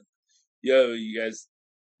 yo, you guys,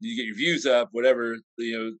 you get your views up, whatever,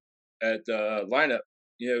 you know, at lineup,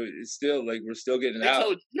 you know, it's still like we're still getting out.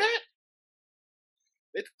 Told you that?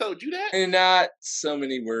 They told you that? And not so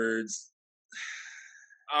many words.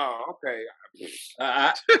 Oh, okay.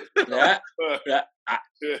 I know.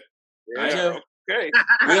 Okay.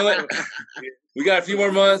 We got a few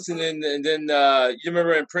more months, and then you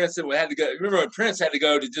remember when Prince had to go. Remember when Prince had to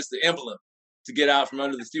go to just the emblem to get out from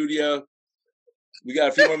under the studio? We got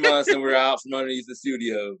a few more months, and we're out from underneath the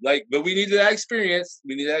studio. Like, but we needed that experience.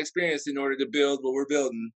 We need that experience in order to build what we're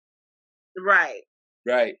building. Right.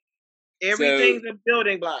 Everything's a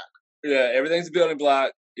building block. Yeah, everything's a building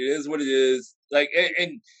block. It is what it is. Like,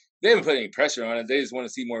 and they haven't put any pressure on it. They just want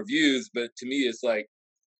to see more views. But to me, it's like,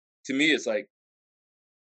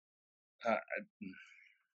 I'm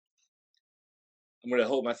gonna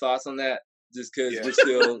hold my thoughts on that just because we're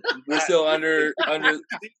still under.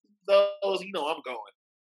 Those, you know, I'm going.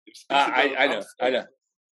 I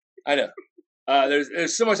know.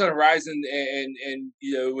 There's so much on the horizon, and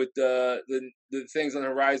you know, with the things on the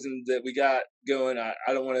horizon that we got going, I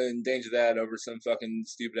don't want to endanger that over some fucking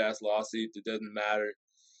stupid ass lawsuit that doesn't matter,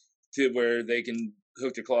 to where they can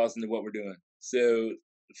hook their claws into what we're doing. So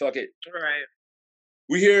fuck it. Right.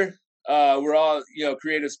 We here. We're all, you know,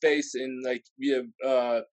 creative space, and like we have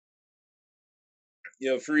you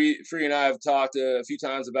know, Free and I have talked a few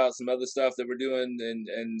times about some other stuff that we're doing,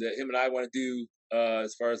 and that him and I want to do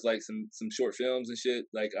as far as like some short films and shit.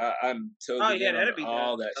 Like I'm totally in on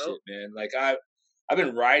all that shit, man. Like I've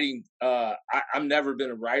been writing. I've never been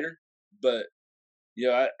a writer, but you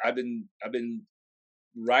know, I've been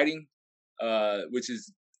writing, which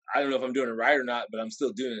is, I don't know if I'm doing it right or not, but I'm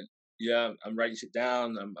still doing it. Yeah, I'm writing shit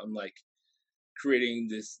down. I'm like creating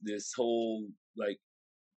this whole like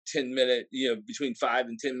 10-minute, you know, between 5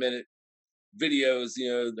 and 10 minute videos,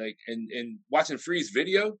 you know, like, and watching Free's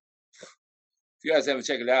video. If you guys haven't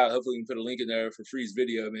checked it out, hopefully we can put a link in there for Free's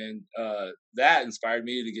video, man. That inspired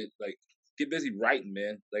me to get busy writing,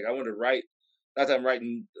 man. Like, I want to write, not that I'm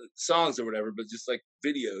writing songs or whatever, but just like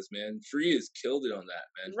videos, man. Free has killed it on that,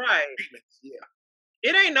 man. Right. Yeah.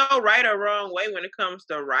 It ain't no right or wrong way when it comes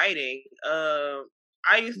to writing.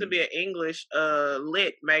 I used to be an English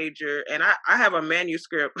lit major, and I have a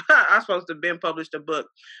manuscript. I'm supposed to have been published a book,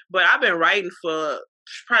 but I've been writing for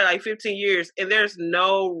probably like 15 years, and there's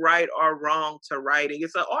no right or wrong to writing.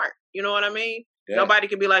 It's an art. You know what I mean? Yeah. Nobody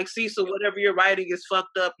can be like, Cecil, whatever you're writing is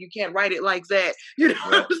fucked up. You can't write it like that. You know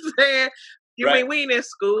what I'm saying? You mean, we ain't in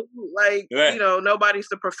school. Like, you know, nobody's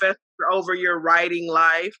the professor over your writing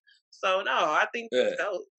life. So, no, I think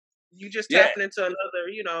you just tapping into another,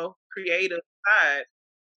 you know, creative side.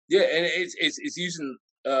 Yeah, and it's using,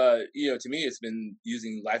 you know, to me, it's been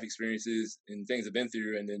using life experiences and things I've been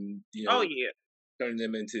through, and then, you know, turning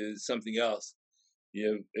them into something else. You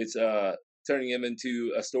know, it's turning them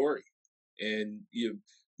into a story. And, you know,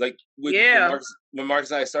 like when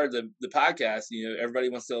Marcus and I started the podcast, you know, everybody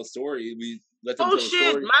wants to tell a story. We let them tell a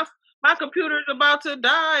story. My computer's about to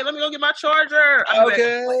die. Let me go get my charger.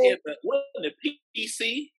 Okay. What in the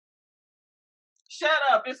PC? Shut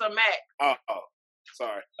up. It's a Mac. Oh,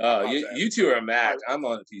 sorry. You two are a Mac. I'm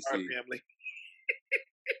on a PC. Our family.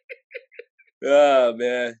 Oh,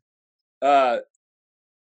 man.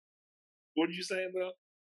 What are you saying, bro?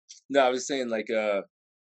 No, I was saying, like, I've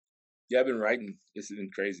been writing. This has been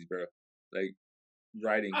crazy, bro. Like,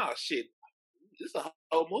 writing. Oh, shit. This is a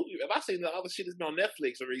whole movie. If I seen the other shit that's been on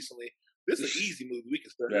Netflix recently, this is an easy movie. We can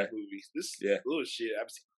start movies. This is bullshit. I've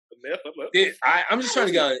seen enough. I'm just trying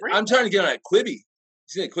to get on. I'm trying to get on that Quibi. You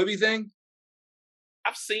see that Quibi thing?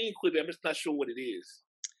 I've seen Quibi. I'm just not sure what it is.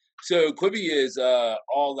 So Quibi is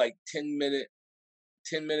all like 10-minute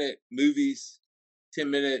movies,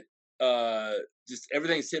 10-minute just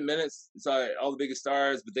everything's 10 minutes. It's all the biggest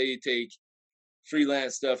stars, but they take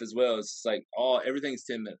freelance stuff as well. It's like everything's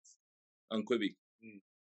 10 minutes on Quibi.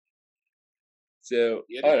 So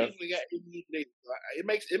yeah,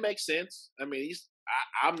 it makes sense. I mean,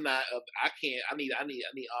 I'm not. I can't. I need my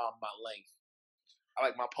length. I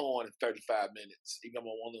like my porn in 35 minutes. Even though I'm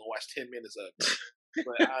only gonna watch 10 minutes of it.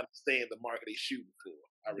 But I understand the market they shooting for.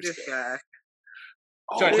 I respect. This guy.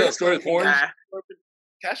 Trying to tell a story of porn?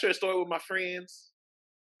 Can I share a story with my friends?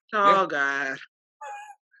 Oh, God.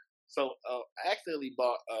 So I accidentally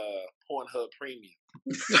bought Pornhub Premium.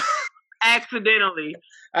 Accidentally.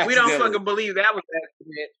 We don't fucking believe that was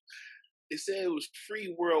accident. It said it was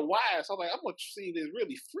free worldwide. So I'm like, I'm going to see if it's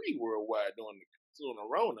really free worldwide during the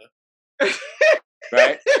Rona.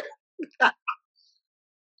 Right? I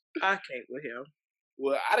can't with him.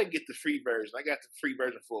 Well, I didn't get the free version. I got the free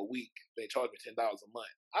version for a week. They charged me $10 a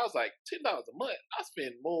month. I was like, $10 a month? I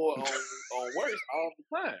spend more on worse all the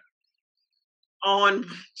time.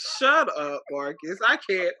 Shut up, Marcus. I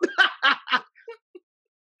can't. I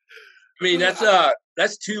mean,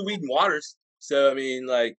 that's 2 Weed and Waters. So I mean,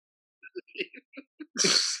 like,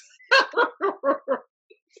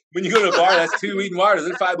 when you go to a bar, that's 2 Weed and Waters.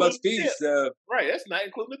 They're $5 a piece. So right, that's not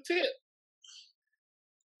including the tip.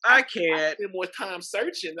 I can't. I spend more time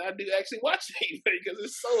searching than I do actually watching it because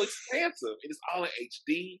it's so expansive. It's all in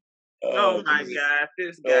HD. Oh my God,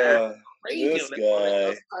 this guy. This guy.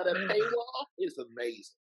 That paywall is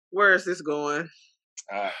amazing. Where is this going?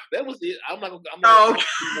 That was it. I'm not. I'll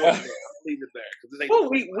leave it there. Well,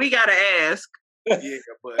 we gotta ask. Yeah,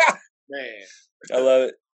 but man, I love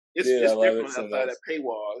it. It's different outside that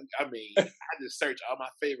paywall. I mean, I just search all my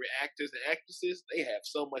favorite actors and actresses. They have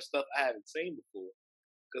so much stuff I haven't seen before.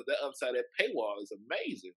 Because that upside that paywall is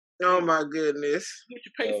amazing. Oh my goodness! What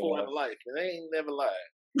you pay for in life, and they ain't never lied.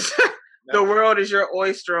 The world is your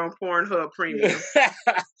oyster on Pornhub Premium.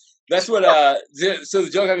 That's what. So the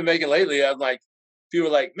joke I've been making lately, I'm like, people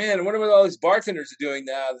are like, man, I wonder what all these bartenders are doing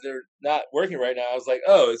now that they're not working right now. I was like,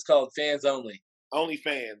 oh, it's called fans only. Only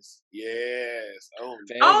fans, yes.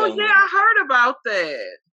 Fans only. Yeah, I heard about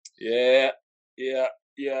that. Yeah.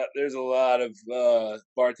 There's a lot of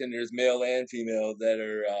bartenders, male and female, that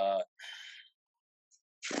are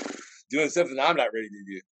doing something I'm not ready to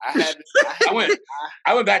do.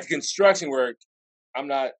 I went back to construction work. I'm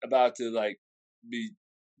not about to like be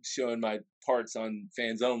showing my parts on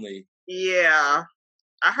fans only. Yeah,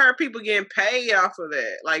 I heard people getting paid off of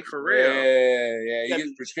that, like for real. Yeah. You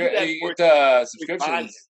get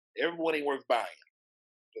subscriptions. Everyone ain't worth buying.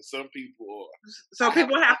 But some people are. So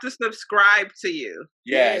people have to subscribe to you.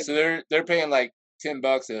 Yeah, so they're paying like $10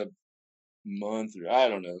 a month, or I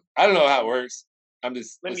don't know how it works. I'm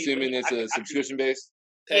just assuming it's a subscription based.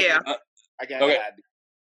 Yeah, I got an idea.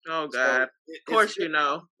 Oh God! So of course you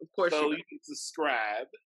know. Of course so you know. You can subscribe.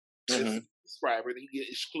 Subscriber, then you get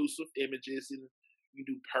exclusive images, and you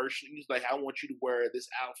do personal. You like, I want you to wear this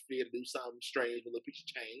outfit, and do something strange, a little picture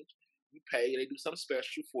change. You pay, and they do something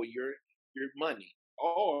special for your money.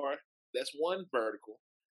 Or that's one vertical,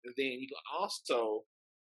 and then you can also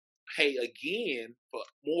pay again for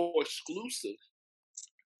more exclusive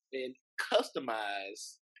and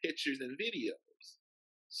customized pictures and videos.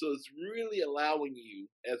 So it's really allowing you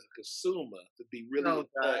as a consumer to be really in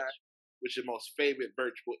touch with your most favorite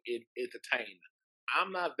virtual entertainer.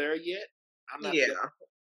 I'm not there yet. I'm not there.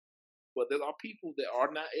 But there are people that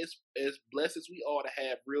are not as blessed as we are to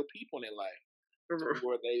have real people in their life.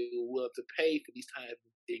 Where they were willing to pay for these types of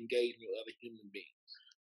engagement with other human beings.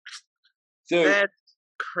 So that's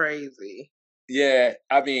crazy. Yeah,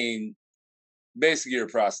 I mean, basically you're a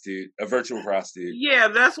prostitute, a virtual prostitute. Yeah,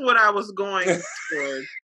 that's what I was going towards.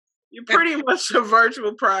 You're pretty much a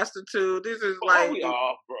virtual prostitute. This is like we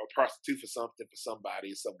all a prostitute for something, for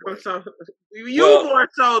somebody, somewhere. You more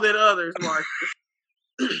so than others, Mark.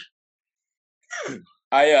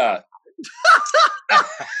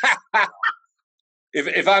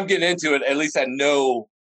 If I'm getting into it, at least I know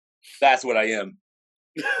that's what I am.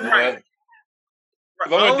 Right. If I'm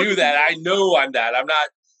going to do that, I know I'm that. I'm not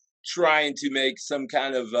trying to make some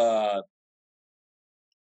kind of,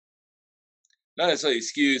 not necessarily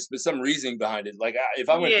excuse, but some reasoning behind it. Like, if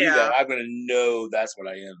I'm going to do that, I'm going to know that's what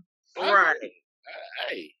I am. Right.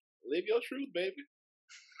 Hey, live your truth, baby.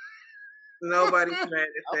 Nobody's mad at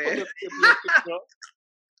that.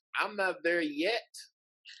 I'm not there yet.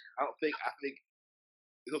 I think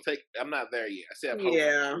it'll take. I'm not there yet. I said, real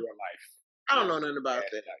life. I don't know nothing about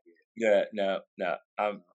that. Yeah, no.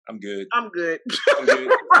 I'm good. I'm good. I'm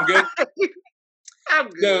good. I'm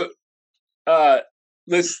good. So,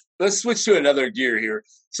 let's switch to another gear here.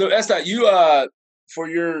 So SDot, you for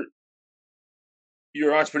your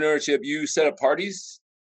entrepreneurship, you set up parties,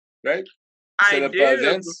 right? Set up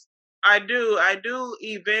events. I do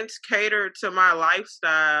events catered to my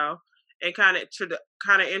lifestyle and kind of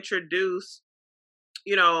introduce,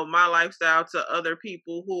 my lifestyle to other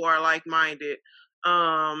people who are like-minded,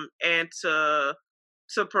 and to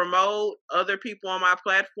promote other people on my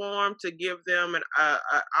platform, to give them an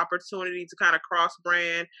opportunity to kind of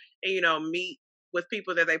cross-brand and, meet with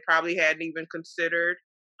people that they probably hadn't even considered.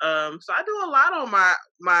 So I do a lot on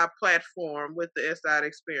my platform with the SDot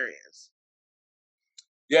experience.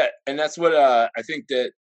 Yeah, and that's what I think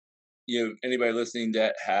that anybody listening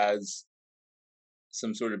that has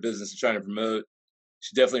some sort of business they're trying to promote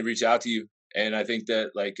should definitely reach out to you. And I think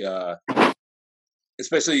that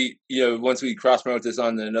especially once we cross promote this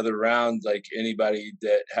on another round, like anybody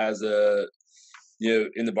that has a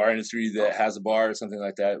in the bar industry that has a bar or something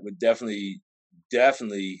like that would definitely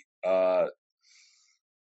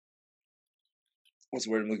what's the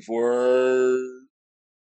word I'm looking for?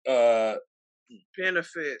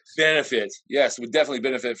 Benefits. Yes, would definitely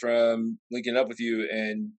benefit from linking up with you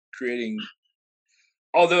and creating.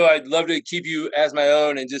 Although I'd love to keep you as my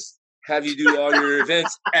own and just have you do all your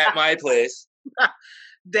events at my place.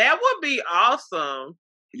 That would be awesome.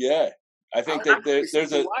 Yeah. I think that there's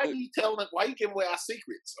a. Why are you telling? Why are you giving away our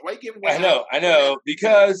secrets? Why are you giving away? I know,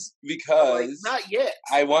 because not yet.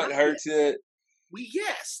 I want her to. We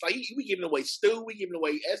we giving away stew. We giving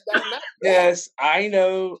away SDot. Yes, I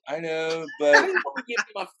know, but I didn't know we giving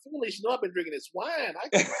my foolish. I've been drinking this wine.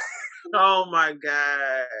 Oh my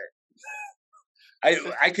God!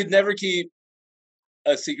 I could never keep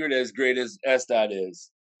a secret as great as SDot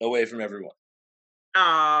is away from everyone.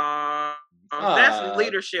 That's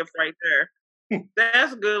leadership right there.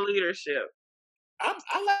 That's good leadership. I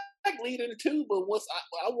like leading too, but once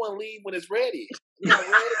I want to lead when it's ready. I'm not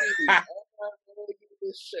ready. I'm not ready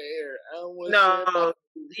to share. I don't want to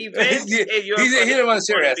share. Events he didn't want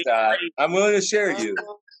to share SDot. I'm willing to share you.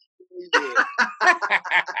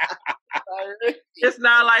 It's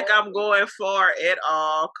not like I'm going far at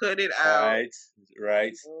all. Cut it out.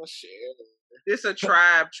 Right. It's a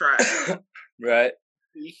tribe. Right.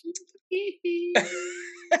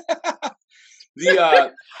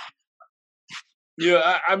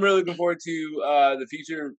 I'm really looking forward to the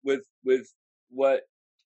future with what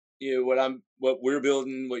what we're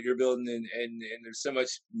building, what you're building, and there's so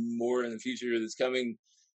much more in the future that's coming.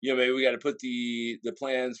 Maybe we got to put the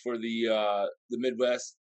plans for the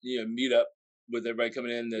Midwest meet up with everybody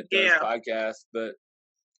coming in that does podcasts, but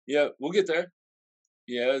we'll get there.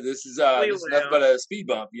 This is nothing but a speed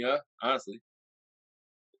bump, honestly.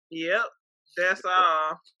 Yep, that's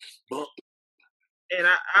all. And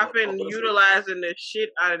I've been utilizing the shit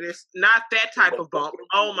out of this. Not that type of bump.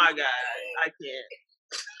 Oh my God, I can't.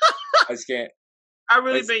 I just can't. I've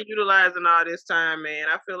really been utilizing all this time, man.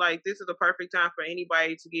 I feel like this is the perfect time for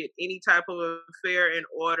anybody to get any type of affair in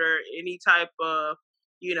order, any type of,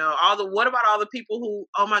 what about all the people who,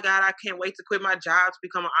 oh my God, I can't wait to quit my job to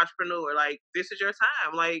become an entrepreneur. Like, this is your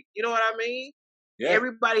time. Like, you know what I mean? Yeah.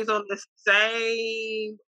 Everybody's on the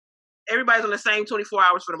same 24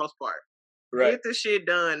 hours for the most part. Right. Get this shit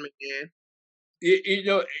done, man.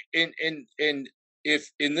 And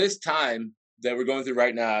if in this time that we're going through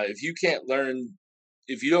right now, if you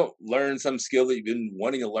don't learn some skill that you've been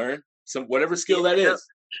wanting to learn, whatever skill that is,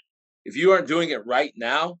 if you aren't doing it right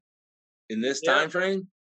now in this time frame,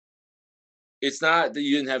 it's not that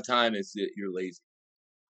you didn't have time, it's that you're lazy.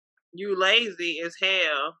 You lazy as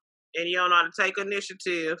hell, and you don't know how to take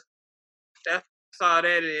initiative. That's all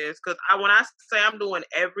that is. Because when I say I'm doing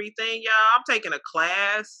everything, y'all, I'm taking a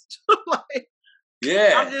class.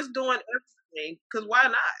 I'm just doing everything. Because why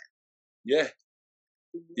not? Yeah.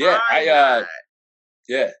 Why not?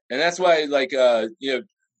 Yeah, and that's why,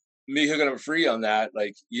 me hooking up free on that,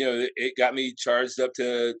 it got me charged up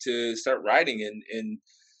to start writing, and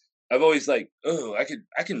I've always I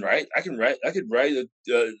can write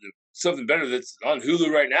something better that's on Hulu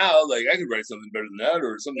right now. I could write something better than that,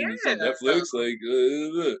 or something that's on Netflix.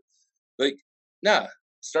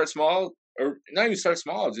 Start small, or not even start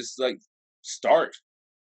small, just start.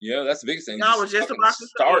 That's the biggest thing. I was just about to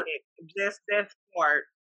start. Just that start.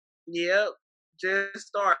 Yep. Just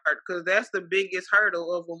start, because that's the biggest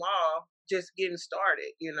hurdle of them all. Just getting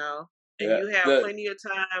started, and you have plenty of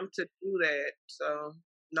time to do that. So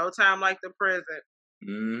no time like the present.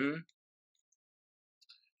 Mm-hmm.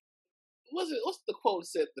 What's the quote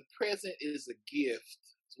said? The present is a gift.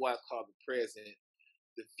 That's why it's called the present.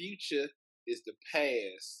 The future is the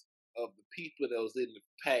past of the people that was in the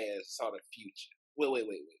past saw the future. Wait.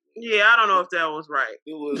 Yeah, I don't know if that was right.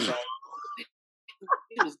 It was.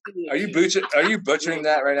 Are you butchering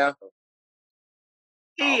that right now?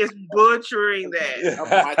 He is butchering that. I'm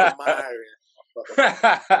Michael Myers.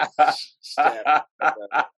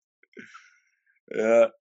 Yeah.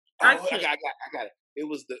 I got it. It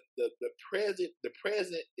was the present. The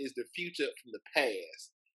present is the future from the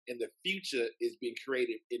past, and the future is being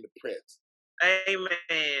created in the present.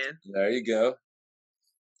 Amen. There you go.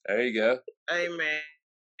 Amen.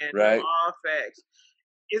 And right. All facts.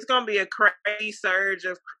 It's gonna be a crazy surge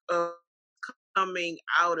of coming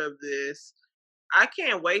out of this. I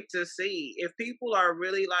can't wait to see if people are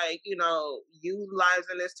really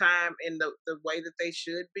utilizing this time in the way that they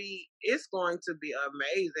should be. It's going to be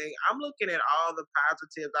amazing. I'm looking at all the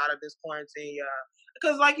positives out of this quarantine,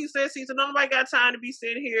 because like you said, Caesar, nobody got time to be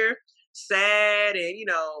sitting here sad and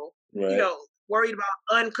worried about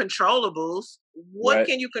uncontrollables. What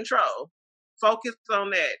can you control? Focus on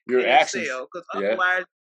that. Your actions. Because otherwise,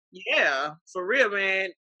 for real,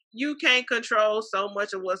 man. You can't control so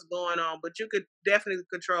much of what's going on, but you could definitely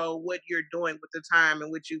control what you're doing with the time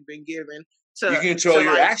in which you've been given. You can control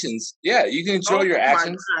your actions. Yeah, you can control your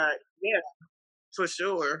actions. Yeah, for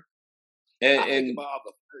sure. And I think about all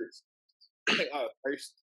the first. I think all the first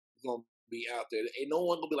is gonna be out there. Ain't no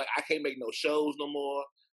one gonna be like, I can't make no shows no more.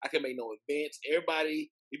 I can't make no events.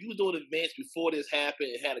 Everybody, if you was doing events before this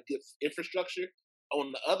happened and had a good infrastructure,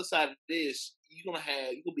 on the other side of this, you're gonna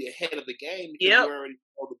be ahead of the game because you already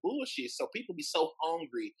know the bullshit. So people be so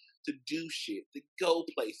hungry to do shit, to go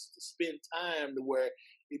places, to spend time. To where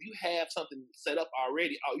if you have something set up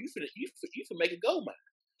already, you can make it go, man.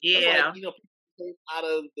 Yeah. Like, people out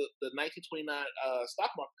of the 1929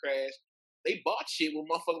 stock market crash, they bought shit when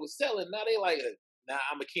motherfuckers was selling. Now they like, nah,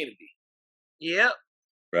 I'm a Kennedy. Yep.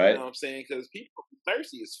 Right. You know what I'm saying? Because people are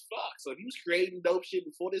thirsty as fuck. So if you was creating dope shit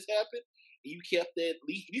before this happened, and you kept that,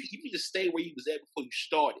 you could just stay where you was at before you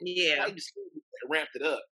started. Yeah. Now you just ramped it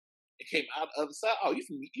up and came out the other side. Oh, you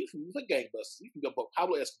from gangbusters. You can go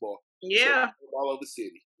Pablo Escobar. Yeah. All over the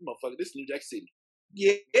city. Motherfucker, this is New Jack City.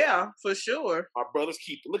 Yeah, for sure. Our brother's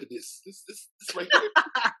keeper. Look at this. This right here.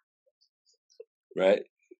 Right.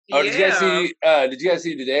 Oh, did you guys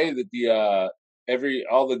see today that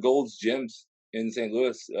all the Gold's gyms in St.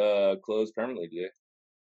 Louis closed permanently today?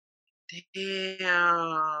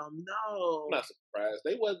 Damn, no. I'm not surprised.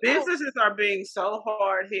 Businesses are being so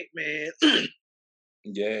hard hit, man.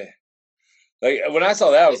 Yeah. Like when I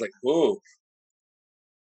saw that, I was like, "Whoa."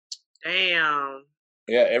 Damn.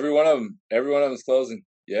 Yeah, every one of them is closing.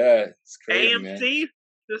 Yeah, it's crazy, AMC, man.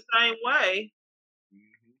 the same way.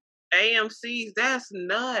 AMC's, that's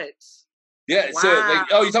nuts. Yeah, wow. So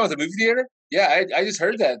you talking about the movie theater? Yeah, I just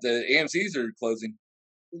heard that the AMC's are closing.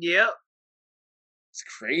 Yep. It's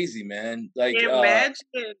crazy, man. Like imagine,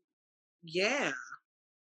 yeah.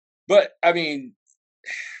 But I mean,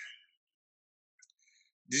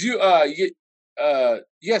 did you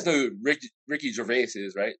you guys know who Ricky Gervais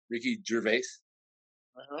is, right? Ricky Gervais.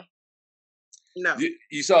 No.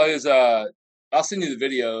 You saw his. I'll send you the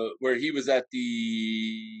video where he was at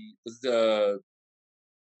he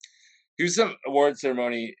was some award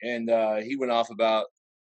ceremony, and he went off about.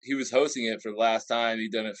 He was hosting it for the last time.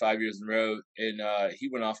 He'd done it 5 years in a row, and he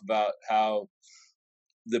went off about how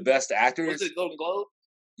the best actors. Was it Golden Globe?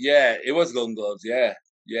 Yeah, it was Golden Globes. Yeah.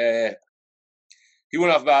 He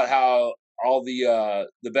went off about how all the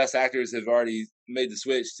best actors have already made the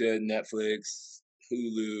switch to Netflix,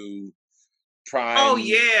 Hulu, Prime. Oh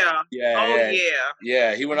yeah.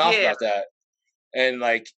 Yeah. He went off about that, and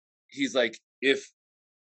like he's like, if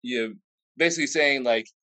you basically saying like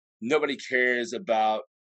nobody cares about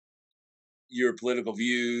your political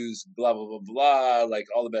views, blah blah blah blah. Like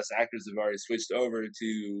all the best actors have already switched over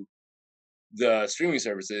to the streaming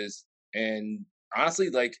services, and honestly,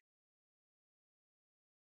 like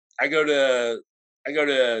I go to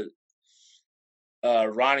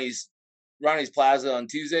Ronnie's Plaza on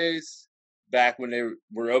Tuesdays back when they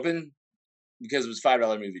were open because it was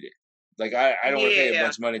 $5 movie day. Like I don't want to pay a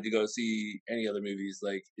bunch of money to go see any other movies.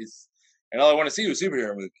 Like and all I want to see was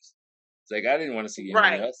superhero movies. It's like I didn't want to see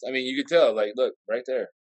anything else. I mean, you could tell. Like, look right there,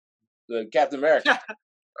 the Captain America.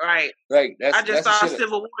 Right. Like I just saw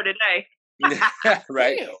Civil War today.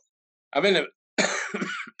 Right. I've been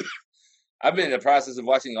in the process of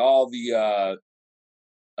watching all the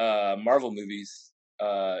Marvel movies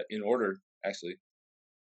in order, actually.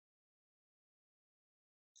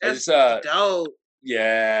 That's dope.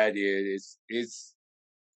 Yeah, dude. It's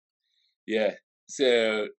yeah.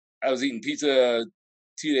 So I was eating pizza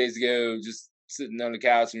 2 days ago, just sitting on the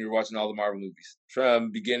couch, and we were watching all the Marvel movies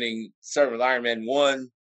from beginning, starting with Iron Man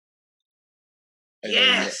 1.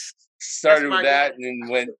 Yes. started with that and then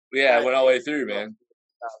went all the way through, man.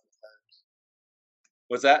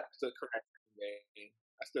 What's that? I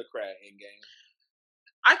still cry Endgame.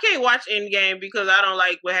 I can't watch Endgame because I don't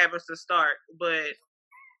like what happens to Stark, but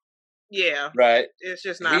yeah. Right. It's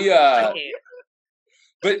just not I can't.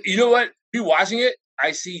 But you know what? Be watching it,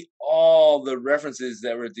 I see all the references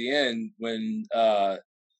that were at the end when at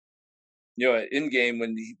Endgame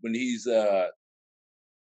when he's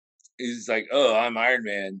like, oh, I'm Iron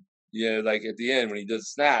Man. Like at the end when he does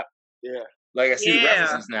snap. Yeah. Like I see the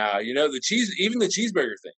references now. The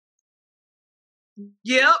cheeseburger thing.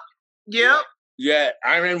 Yep. Yeah,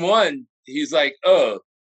 Iron Man 1, he's like, oh,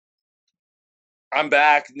 I'm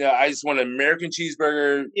back. No, I just want an American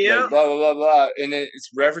cheeseburger. Yeah. Like, blah, blah, blah, blah. And then it's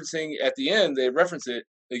referencing at the end, they reference it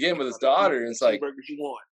again with his daughter. And it's like, cheeseburgers you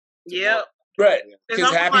want. Yep. Right.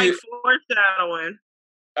 Because Happy. Like foreshadowing.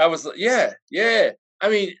 I was like, yeah. I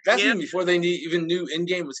mean, that's even before they even knew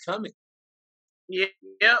Endgame was coming. Yep.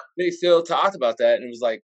 They still talked about that. And it was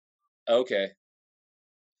like, okay.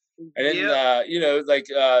 And then,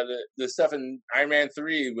 the stuff in Iron Man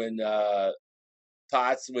 3 when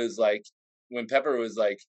Potts was like, when Pepper was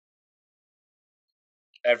like,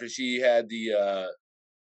 after she had the,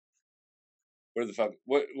 where the fuck,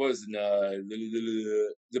 what was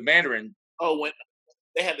the Mandarin? Oh, when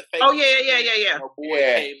they had the fake. Oh, yeah. Boy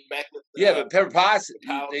came back with but Pepper Potts,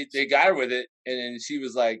 they got her with it. And then she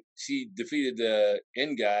was like, she defeated the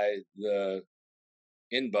end guy, the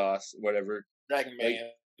end boss, whatever. Dragon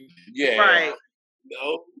Man. Yeah. Right.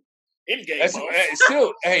 No. Endgame. That's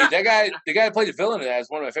still, hey, the guy that played the villain in that is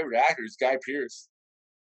one of my favorite actors, Guy Pearce.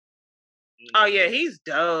 Oh yeah, he's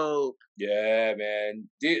dope. Yeah, man.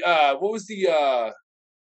 What was the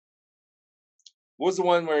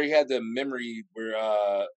one where he had the memory where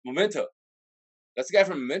Memento? That's the guy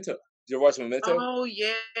from Memento. Did you ever watch Memento? Oh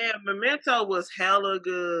yeah, Memento was hella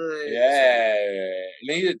good. Yeah. And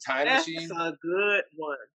then he did Time Machine. That's a good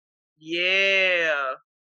one. Yeah.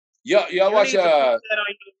 Y'all watch that on your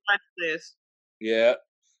watch list. Yeah.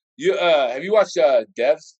 You have you watched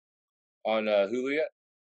Devs on Hulu yet?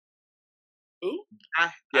 Who?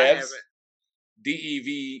 I haven't.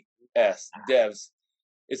 DEVS. Devs.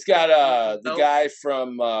 It's got the guy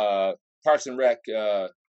from Parks and Rec.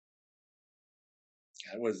 God,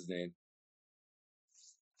 what is his name?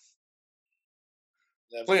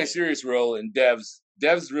 Playing a serious role in Devs.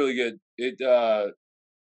 Devs is really good. It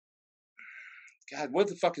God, what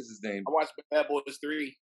the fuck is his name? I watched Bad Boys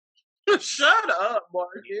 3. Shut up,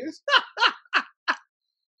 Marcus.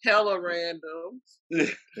 Hella random.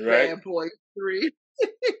 Right? Bad Boys 3.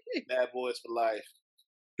 Bad Boys for life.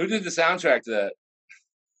 Who did the soundtrack to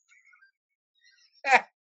that?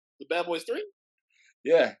 The Bad Boys 3?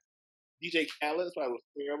 Yeah. DJ Khaled. That's probably was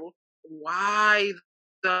terrible. Why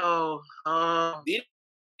though? The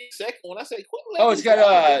second one, I say, quit. It's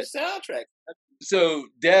got soundtrack. So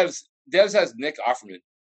Devs has Nick Offerman.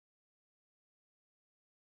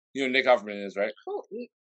 You know who Nick Offerman is, right?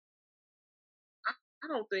 I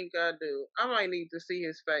don't think I do. I might need to see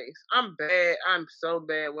his face. I'm bad. I'm so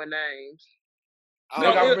bad with names.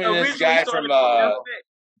 Nick Offerman is the guy from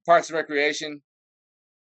Parks and Recreation.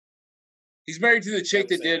 He's married to the chick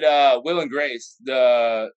that did Will and Grace.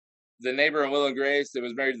 The neighbor in Will and Grace that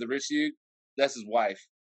was married to the rich dude. That's his wife.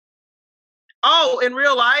 Oh, in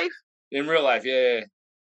real life? In real life, yeah.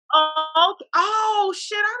 Oh,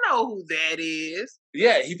 shit, I know who that is.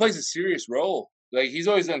 Yeah, he plays a serious role. Like, he's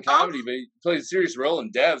always done comedy, but he plays a serious role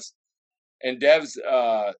in Devs. And Devs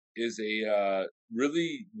is a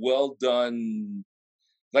really well done...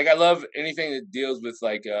 Like, I love anything that deals with,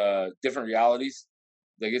 like, different realities.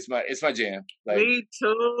 Like, it's my jam. Like, me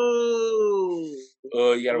too.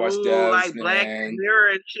 Oh, you gotta watch Devs, like man. Black Mirror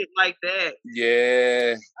and shit like that.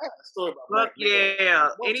 Yeah. I have a story about Black Mirror. Yeah.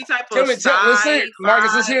 Any type of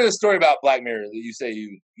Marcus, let's hear the story about Black Mirror that you say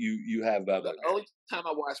you have about Black Mirror. The only time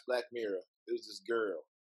I watched Black Mirror, it was this girl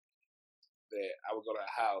that I would go to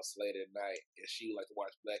her house late at night and she would like to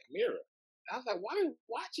watch Black Mirror. I was like, why are you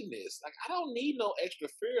watching this? Like, I don't need no extra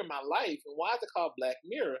fear in my life. And why is it called Black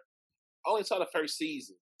Mirror? I only saw the first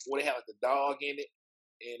season where they had like the dog in it,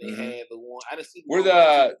 and they had the one. I didn't see where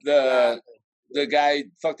the guy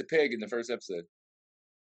fucked the pig in the first episode.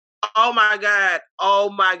 Oh my god!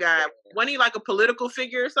 Wasn't he like a political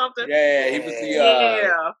figure or something? Yeah, he was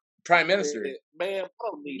the prime minister. Man, I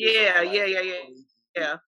don't need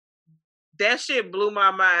yeah. That shit blew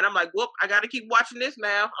my mind. I'm like, whoop! I got to keep watching this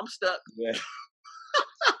now. I'm stuck. Yeah.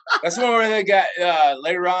 That's the one where they got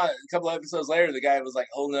later on, a couple of episodes later, the guy was like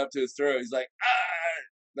holding up to his throat. He's like,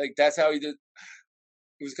 like that's how he did.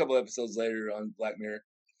 It was a couple of episodes later on Black Mirror.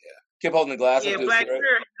 Yeah, kept holding the glass up to his throat. Black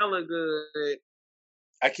Mirror hella good.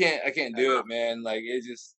 I can't do it, man. Like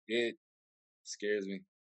it scares me. It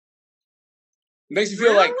makes me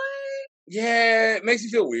feel like, yeah, it makes me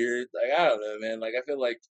feel weird. Like I don't know, man. Like I feel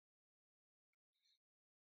like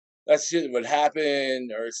that shit would happen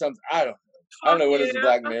or something. I don't know what is the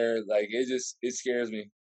Black Mirror. Like it scares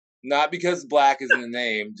me. Not because black is in the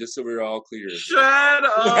name, just so we're all clear. Shut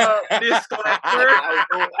up, disclaimer. I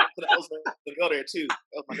was going to go there too. That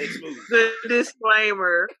was my next move. The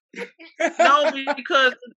disclaimer. No,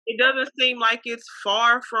 because it doesn't seem like it's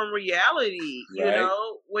far from reality. You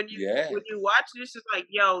know, when you watch this, it's like,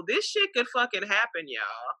 yo, this shit could fucking happen,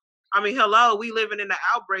 y'all. I mean, hello, we living in the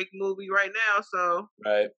Outbreak movie right now, so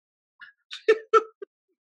right.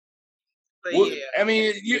 Well, yeah. I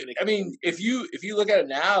mean, if you look at it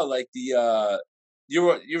now, like the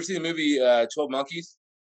you ever seen the movie 12 Monkeys?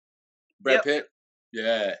 Brad Pitt?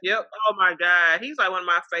 Yeah. Yep. Oh my God. He's like one of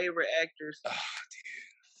my favorite actors. Oh,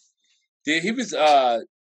 dude, he was and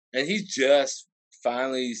he just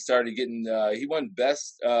finally started getting he won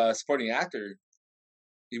best supporting actor.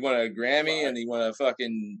 He won a Grammy and he won a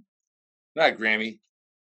fucking not a Grammy.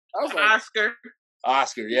 I was like,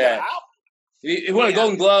 Oscar, yeah. He won a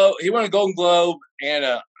Golden Globe. He won a Golden Globe and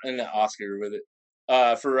an Oscar with it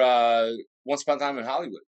for Once Upon a Time in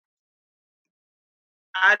Hollywood.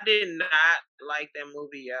 I did not like that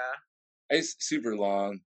movie. It's super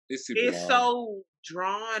long. It's so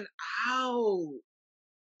drawn out.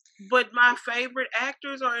 But my favorite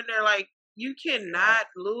actors are in there. Like you cannot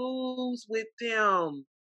lose with them.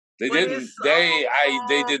 They didn't. They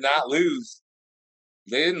did not lose.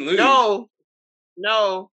 They didn't lose.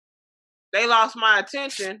 No. They lost my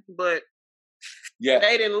attention, but they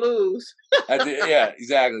didn't lose. Yeah,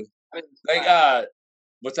 exactly. Like,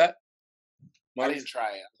 what's that? I didn't try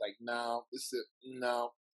it. I was like, no.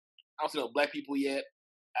 I don't see no black people yet.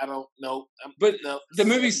 I don't know. The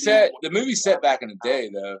movie set back in the day,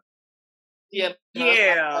 though. Yeah.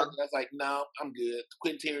 I was like, no, I'm good.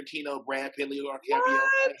 Quentin Tarantino, Brad Pitt, Leonardo DiCaprio.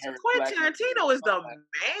 Quentin Tarantino is the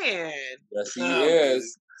man. Yes, he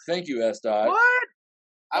is. Thank you, SDot. What?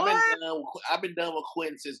 I've been done with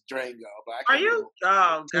Quentin since Django. But are you?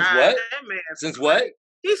 Oh, since God, what? that man. Since what?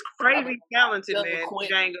 He's crazy talented, man.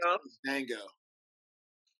 Django.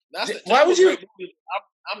 Why would you?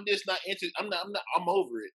 I'm just not interested. I'm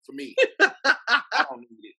over it. For me, I don't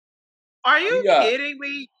need it. Are you kidding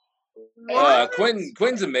me?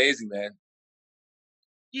 Quentin's amazing, man.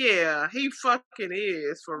 Yeah, he fucking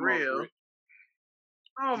is for real.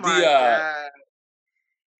 Oh my God.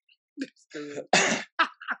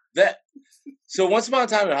 So Once Upon a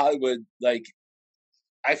Time in Hollywood, like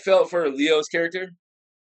I felt for Leo's character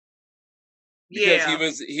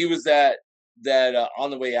because he was that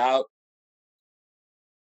on the way out.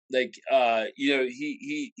 Like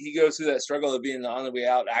he goes through that struggle of being the on the way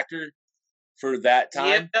out actor for that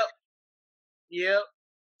time. Yep.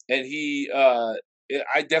 And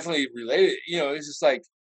I definitely related. It's just like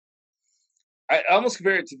I almost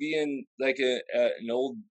compare it to being like an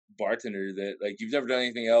old bartender that like you've never done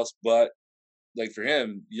anything else but like for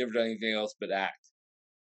him, you've never done anything else but act.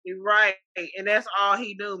 You're right, and that's all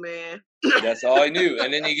he knew, man. That's all he knew,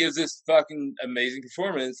 and then he gives this fucking amazing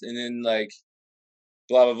performance, and then like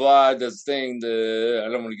blah blah blah does the thing. I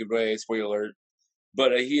don't want to give away a spoiler alert,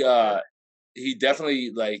 but he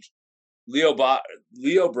definitely like Leo brought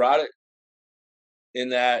it in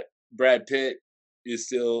that Brad Pitt is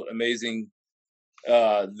still amazing.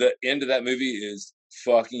 The end of that movie is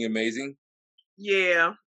fucking amazing.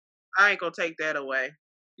 Yeah, I ain't gonna take that away.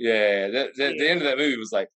 Yeah, the end of that movie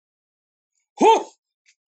was like, whew!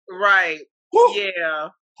 Right. Whew! Yeah.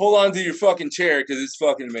 Hold on to your fucking chair because it's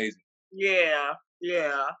fucking amazing. Yeah.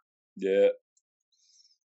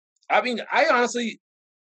 I mean, I honestly,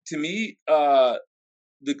 to me, the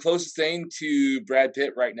closest thing to Brad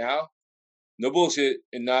Pitt right now, no bullshit,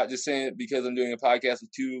 and not just saying it because I'm doing a podcast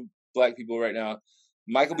with two black people right now.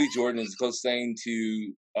 Michael B. Jordan is the closest thing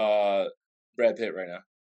to Brad Pitt right now.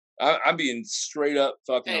 I'm being straight up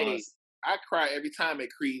fucking honest. I cry every time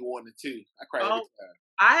at Creed 1 and 2. I cry every time.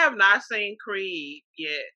 I have not seen Creed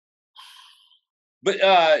yet. But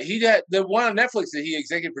he had the one on Netflix that he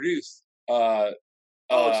executive produced.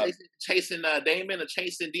 Chasing Damon or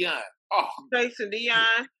Chasing Dion. Oh, Chasing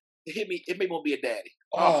Dion. It made me want to be a daddy.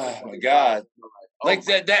 Oh my God! Like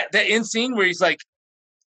that end scene where he's like,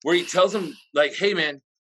 where he tells him like, "Hey man,"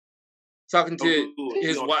 talking to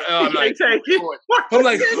his wife. I'm like, don't do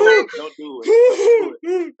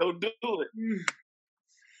it. Don't do it.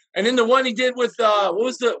 And then the one he did with what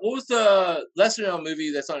was the lesser known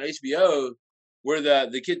movie that's on HBO where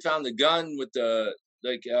the kid found the gun with the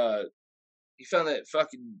he found that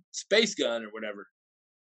fucking space gun or whatever.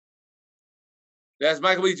 That's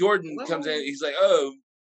Michael B. Jordan comes in. He's like, oh,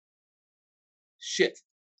 shit.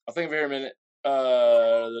 I'll think of it here a minute.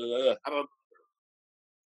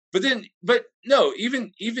 But no,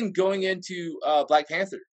 even going into Black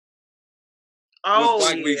Panther. Oh, with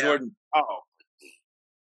Michael B. Jordan. Oh.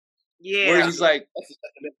 Yeah. Where he's like, that's the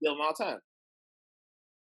best film of all time.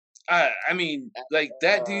 I mean, like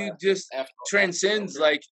that dude just transcends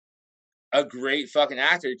like a great fucking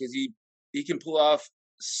actor because he can pull off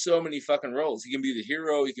so many fucking roles. He can be the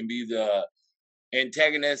hero, he can be the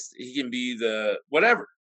antagonist, he can be the whatever.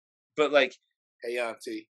 But like, hey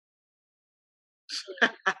auntie,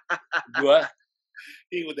 what?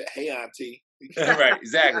 He was the hey auntie. Right,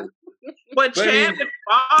 exactly. But Chadwick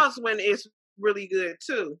Boseman is really good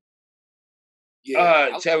too.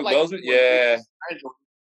 Yeah, Chadwick Boseman, yeah.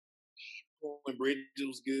 When Bridges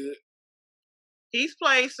was good. He's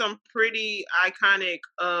played some pretty iconic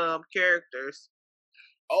characters.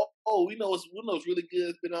 Oh, we know what's really good.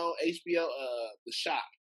 It's been on HBO. The Shop.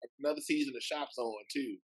 Another season of Shop's on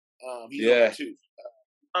too. He's on too.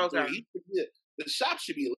 Okay. So he's pretty good. The Shop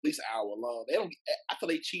should be at least an hour long. They don't. I feel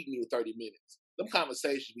they cheat me with 30 minutes. Them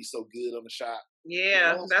conversations be so good on the Shop.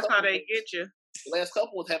 Yeah, that's how they get you. The last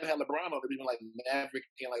couple ones haven't had LeBron on. They've been like Maverick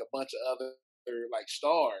and like a bunch of other like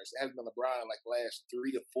stars. It hasn't been LeBron like the last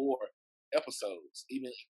 3 to 4 episodes.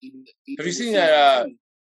 Even have you seen that?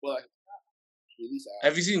 Well,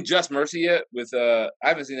 have you seen Just Mercy yet? With I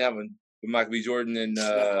haven't seen that one with Michael B. Jordan and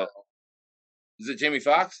is it Jamie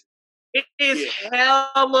Foxx? It is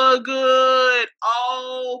hella good.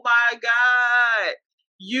 Oh my god.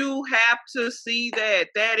 You have to see that.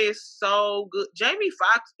 That is so good. Jamie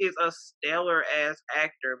Foxx is a stellar ass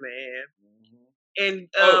actor, man. And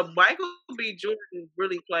Michael B. Jordan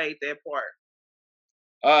really played that part.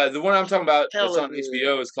 The one I'm talking about that's on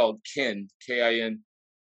HBO is called Kin, K-I-N.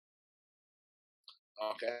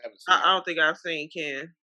 Okay, I don't think I've seen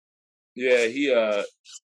Ken. Yeah, he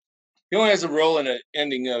only has a role in the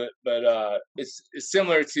ending of it, but it's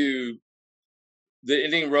similar to the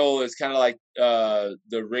ending role is kind of like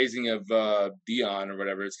the raising of Dion or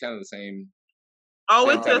whatever. It's kind of the same. Oh,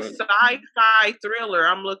 it's a sci-fi thriller.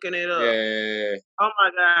 I'm looking it up. Yeah. Oh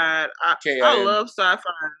my god, I love sci-fi.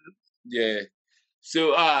 Yeah.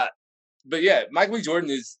 So, but yeah, Michael B. Jordan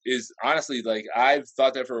is honestly like I've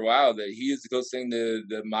thought that for a while that he is the closest thing to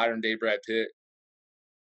the modern day Brad Pitt.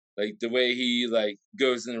 Like the way he like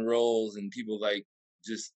goes in roles and people like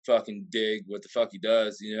just fucking dig what the fuck he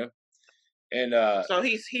does, you know. And so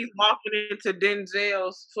he's walking into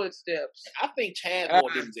Denzel's footsteps. I think Chad more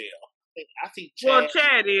Denzel. I think Chad. Well,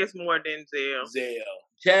 Chad is more Denzel.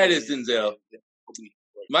 Chad is Denzel.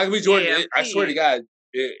 Michael B. Jordan. I swear to God,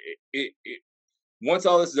 it once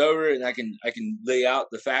all this is over and I can lay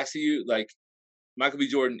out the facts to you, like Michael B.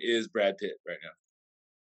 Jordan is Brad Pitt right now.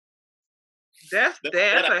 That's a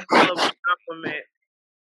hell of a compliment.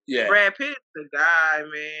 Yeah, Brad Pitt's the guy,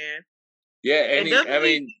 man. Yeah, and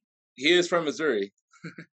he is from Missouri.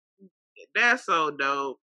 That's so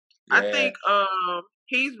dope. Yeah. I think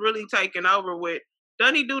he's really taken over with.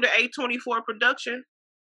 Doesn't he do the A24 production?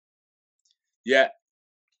 Yeah,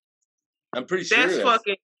 I'm pretty sure that's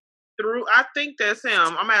fucking through. I think that's him.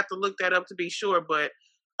 I'm gonna have to look that up to be sure, but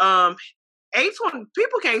A20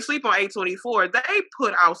 people can't sleep on A24. They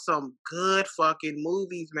put out some good fucking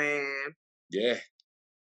movies, man. Yeah,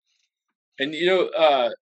 and you know,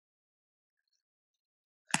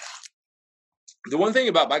 the one thing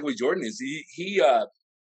about Michael B. Jordan is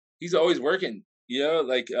he's always working. You know,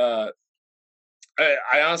 like I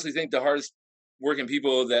honestly think the hardest working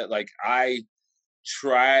people that like I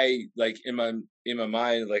try like in my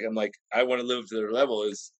mind, like I'm like I want to live to their level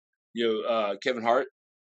is Kevin Hart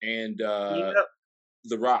and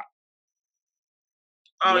The Rock.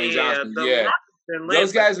 Oh yeah, yeah.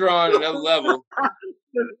 Those guys are on another level.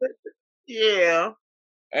 Yeah.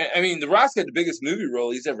 I mean, The Rock's got the biggest movie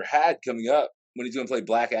role he's ever had coming up when he's going to play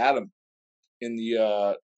Black Adam in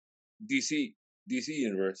the DC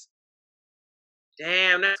universe.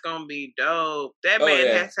 Damn, that's gonna be dope. That man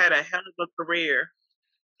has had a hell of a career.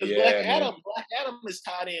 Because Black Adam is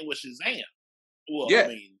tied in with Shazam. Well, yeah, I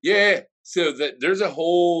mean, yeah. So there's a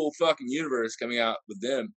whole fucking universe coming out with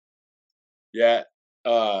them. Yeah,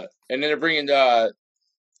 and then they're bringing. I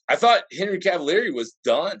thought Henry Cavill was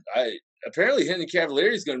done. Apparently Henry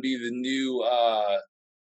Cavill is going to be the new.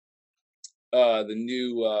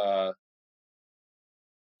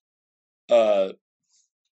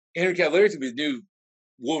 Henry Cavill is going to be the new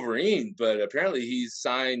Wolverine, but apparently he's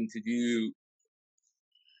signed to do.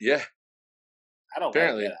 Yeah, I don't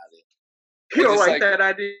apparently. like that idea. You don't like that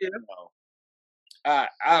idea? No.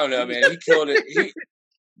 I don't know, man. He killed it.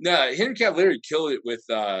 No, Henry Cavalieri killed it with.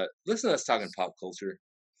 Listen to us talking pop culture.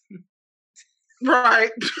 Right.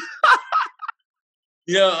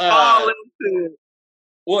 You know, all into it.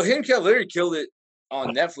 Well, Henry Cavalieri killed it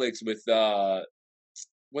on Netflix with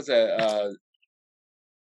what's that?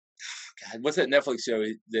 God, what's that Netflix show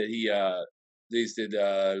that he did?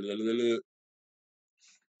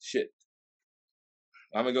 Shit.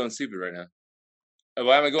 Why am I going stupid right now?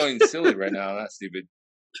 Why am I going silly right now? I'm not stupid.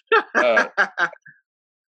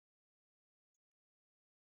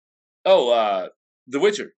 The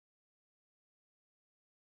Witcher.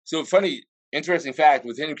 So funny, interesting fact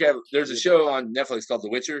with Henry Cavill, there's a show on Netflix called The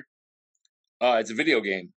Witcher. It's a video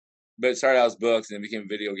game, but it started out as books and then became a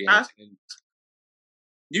video game.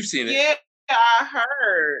 You've seen it. Yeah, I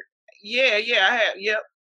heard. Yeah, I have. Yep.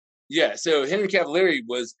 Yeah, so Henry Cavalieri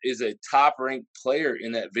is a top ranked player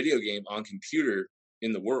in that video game on computer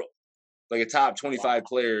in the world, like a top 25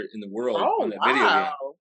 player in the world on that video game.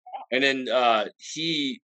 And then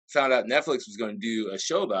he found out Netflix was going to do a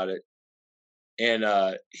show about it, and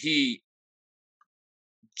he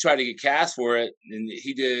tried to get cast for it, and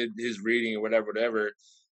he did his reading or whatever,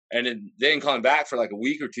 and then they didn't call him back for like a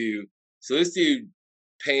week or two. So this dude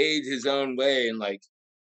paid his own way and like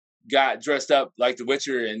got dressed up like the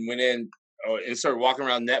Witcher and went in and started walking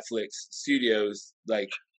around Netflix studios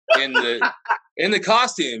like in the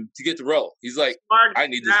costume to get the role. He's like, I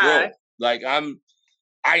need this role. Like I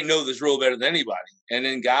know this role better than anybody, and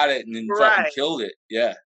then got it and then fucking killed it.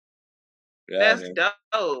 Yeah, that's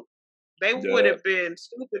dope. They would have been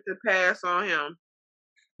stupid to pass on him.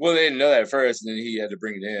 Well, they didn't know that at first, and then he had to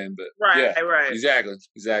bring it in. But right. Exactly.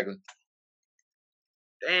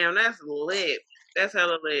 Damn, that's lit. That's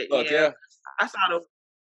hella lit. Look, yeah. I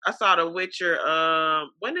saw the Witcher.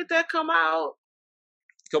 When did that come out?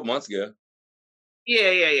 A couple months ago.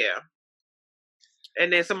 Yeah.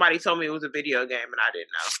 And then somebody told me it was a video game, and I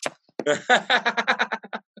didn't know.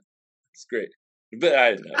 It's great, but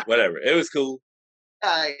I didn't know. Whatever. It was cool.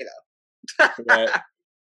 Right.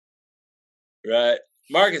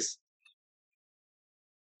 Marcus,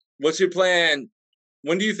 what's your plan?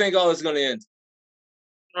 When do you think all this is going to end?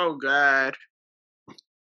 Oh, God. Why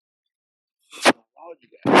would you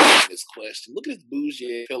ask this question? Look at this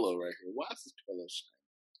bougie pillow right here. Why is this pillow shiny?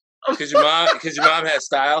 Because your mom has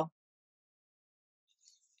style?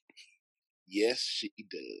 Yes, she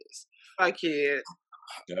does. My kid.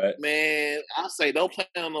 Right. Man, I say don't plan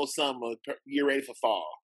on no summer. Get ready for fall.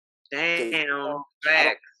 Damn.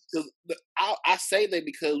 Back. I say that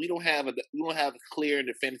because we don't have a clear and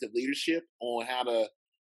definitive leadership on how to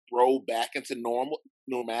roll back into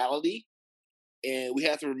normality, and we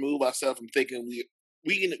have to remove ourselves from thinking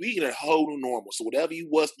we can a whole new normal. So whatever you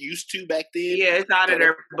was used to back then, it's out of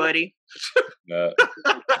there, buddy. No.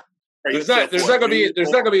 There's not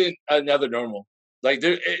gonna be another normal. Like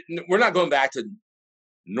we're not going back to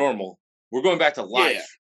normal. We're going back to life,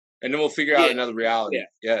 and then we'll figure out another reality.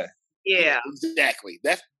 Yeah. Exactly.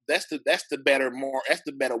 That's the better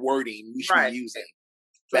wording we should be using.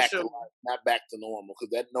 Back to life, not back to normal,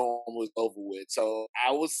 because that normal is over with. So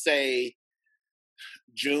I would say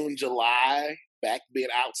June, July, back being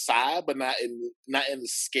outside, but not in the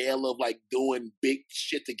scale of like doing big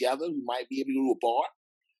shit together. We might be able to do a bar.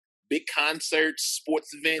 Big concerts,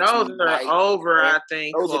 sports events. Those are over, I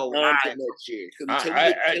think. Those are done for next year.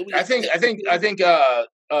 I think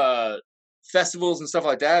festivals and stuff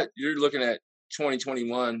like that. You're looking at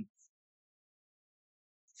 2021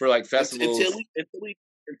 for like festivals.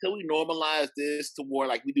 Until we normalize this to more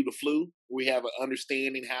like we do the flu, we have an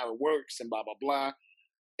understanding how it works and blah blah blah.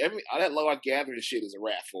 All that large gathering shit is a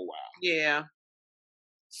wrap for a while. Yeah.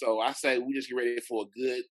 So I say we just get ready for a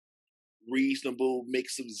good, reasonable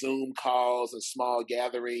mix of Zoom calls and small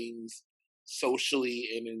gatherings socially,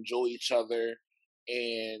 and enjoy each other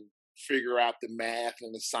and figure out the math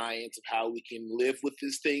and the science of how we can live with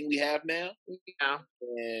this thing we have now. Yeah.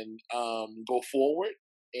 And go forward.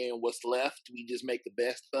 And what's left, we just make the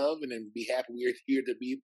best of, and then be happy we're here to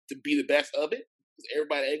be the best of it. Because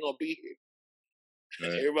everybody ain't gonna be here.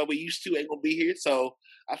 Right. Everybody we used to ain't gonna be here. So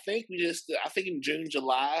I think in June,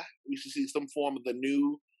 July, we should see some form of the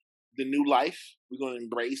new life we're gonna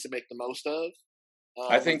embrace and make the most of.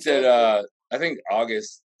 I think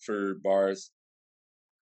August for bars.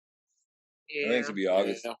 Yeah. I think it'll be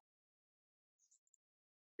August. Yeah.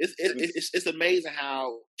 It's amazing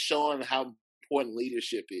how important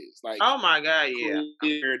leadership is. Like, oh my God, yeah.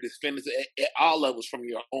 Clear, defenders at all levels, from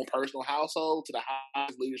your own personal household to the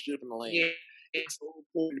highest leadership in the land. Yeah. It's so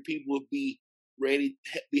important that people be ready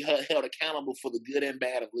to be held accountable for the good and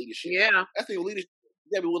bad of leadership. Yeah. I think leadership,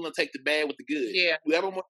 you gotta be willing to take the bad with the good. Yeah.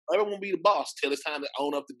 Everyone want to be the boss till it's time to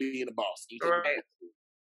own up to being the boss. Right.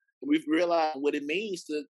 We've realized what it means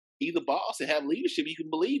to be the boss and have leadership you can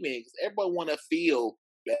believe in. Because everybody want to feel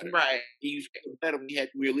better. Right. You feel better when you have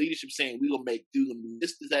your leadership saying we're gonna do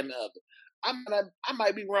this, that, and the other. I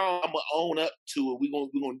might be wrong. I'm gonna own up to it. We're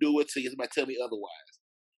gonna do it till somebody tell me otherwise.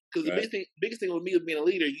 Because the biggest thing with me as being a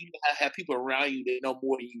leader, you have people around you that know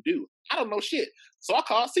more than you do. I don't know shit, so I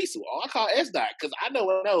call Cecil or I call SDot because I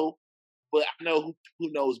know, but I know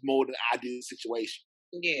who knows more than I do in the situation.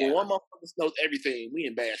 Yeah. When one motherfucker knows everything, we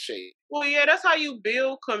in bad shape. Well, yeah, that's how you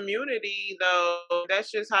build community, though.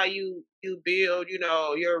 That's just how you build,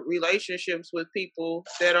 your relationships with people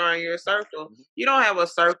that are in your circle. Mm-hmm. You don't have a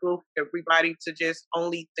circle for everybody to just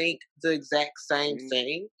only think the exact same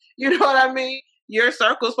thing. You know what I mean? Your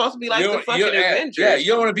circle's supposed to be like the fucking Avengers. Yeah, you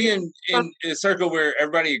don't want to be in a circle where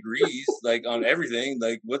everybody agrees like on everything.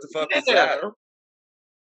 Like, what the fuck is that?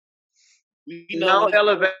 No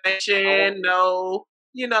elevation, no.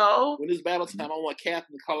 When it's battle time, I want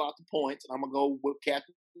Captain to call out the points, and I'm gonna go with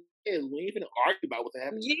Captain. We ain't even argue about what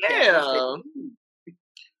happened.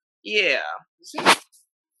 Yeah.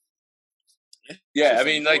 I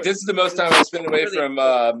mean, like, this is the most time I spent away from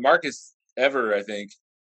Marcus ever, I think.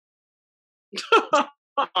 The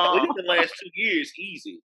last 2 years,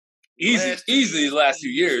 easy the last 2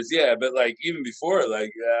 years, yeah. But like even before,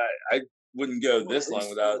 like I wouldn't go this long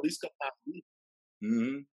without at least a couple times a week.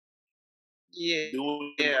 Mm-hmm.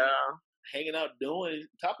 Yeah, hanging out,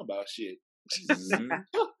 talking about shit. Mm-hmm.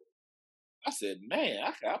 I said, man,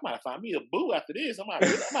 I might find me a boo after this. I might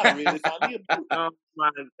really find me a boo. Oh my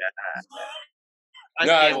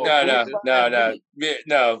god!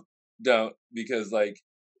 No, don't, because like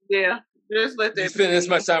just let that. You spend this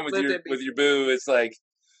much time with your boo. It's like,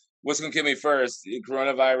 what's gonna kill me first,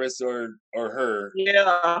 coronavirus or her?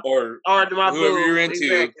 Yeah, or my whoever boo. you're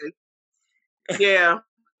into. Exactly. Yeah.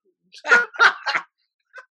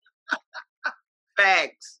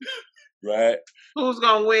 Facts. Right. Who's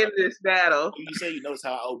gonna win this battle? You say you notice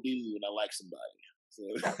how I do when I like somebody. So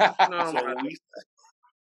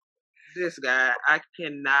this guy, I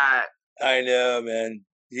cannot. I know, man.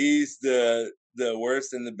 He's the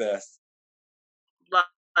worst and the best.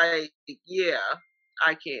 Like, yeah,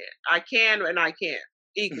 I can and I can't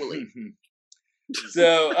equally.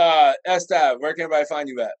 So, SDot, where can everybody find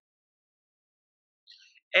you at?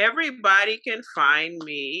 Everybody can find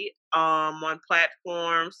me on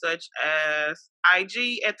platforms such as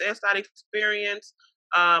IG at the SDot Experience,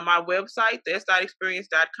 my website, the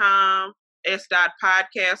SDotExperience.com, SDot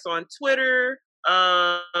Podcast on Twitter,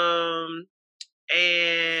 and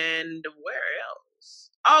where else?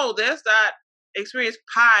 Oh, the SDot Experience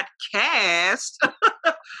Podcast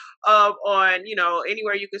on,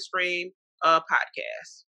 anywhere you can stream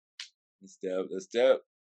podcasts. That's dope.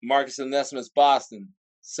 Marcus Onesimus Boston.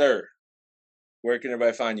 Sir, where can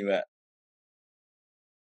everybody find you at?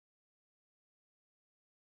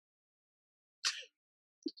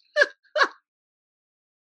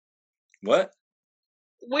 What?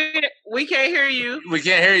 We can't hear you. We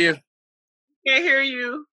can't hear you. Can't hear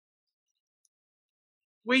you.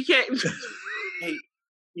 We can't. Hey, can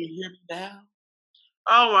you hear me now?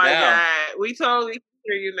 Oh my God. We totally can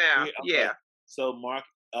hear you now. Yeah. So Mark,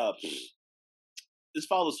 just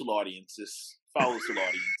follow the audience. Follow the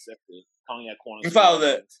audience at the Cognac Corner. You follow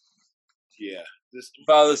that. Yeah.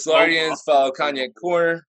 Follow the audience. Follow Cognac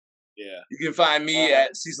Corner. Yeah. You can find me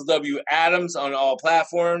at Cecil W. Adams on all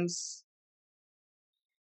platforms.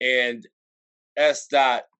 And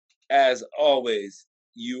SDot, as always,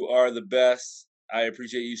 you are the best. I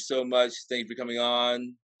appreciate you so much. Thank you for coming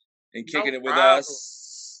on and kicking it with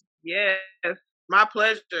us. Yes, my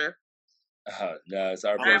pleasure. No, it's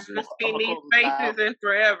our pleasure. I haven't seen these faces in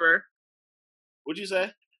forever. What'd you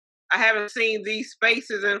say? I haven't seen these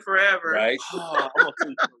faces in forever. Right. I'm gonna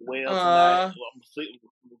sleep well tonight. I'm gonna sleep.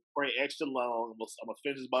 I'm gonna pray extra long. I'm gonna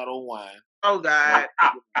finish this bottle of wine. Oh God.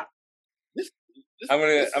 I'm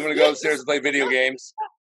gonna go upstairs and play video games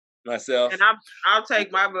myself. And I'll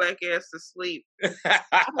take my black ass to sleep. I'm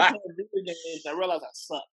gonna play video games. I realize I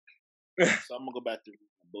suck, so I'm gonna go back to read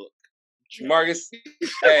my book. Marcus,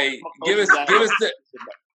 hey,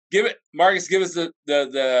 Marcus, give us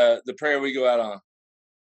the prayer we go out on.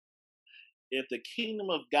 If the kingdom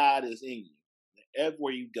of God is in you,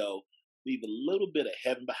 everywhere you go, leave a little bit of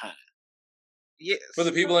heaven behind. Yes. For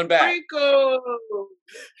the people in back. For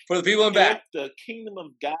the people in back. If the kingdom of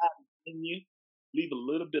God is in you, leave a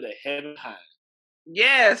little bit of heaven behind.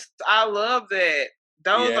 Yes, I love that.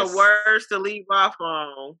 Those are words to leave off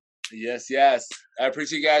on. Yes. I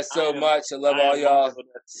appreciate you guys so much. I love all y'all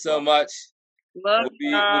so much. Love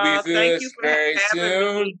we'll be through Thank this very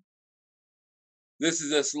soon. Me. This is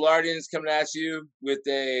the Solardians coming at you with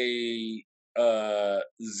a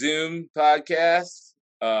Zoom podcast.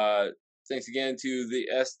 Thanks again to the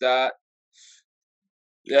SDot,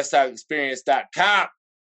 SDotExperience.com.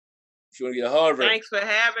 If you want to get a hold of her. Thanks for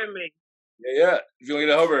having me. Yeah. If you want to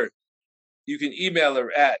get a hold of her, you can email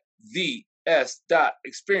her at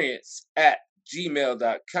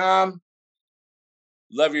thesdotexperience@gmail.com.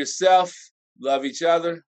 Love yourself. Love each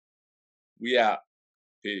other. We out.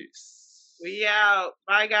 Peace. We out.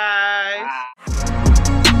 Bye, guys. Bye.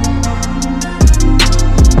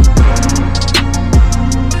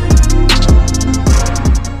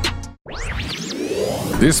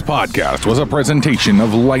 This podcast was a presentation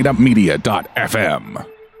of lightupmedia.fm.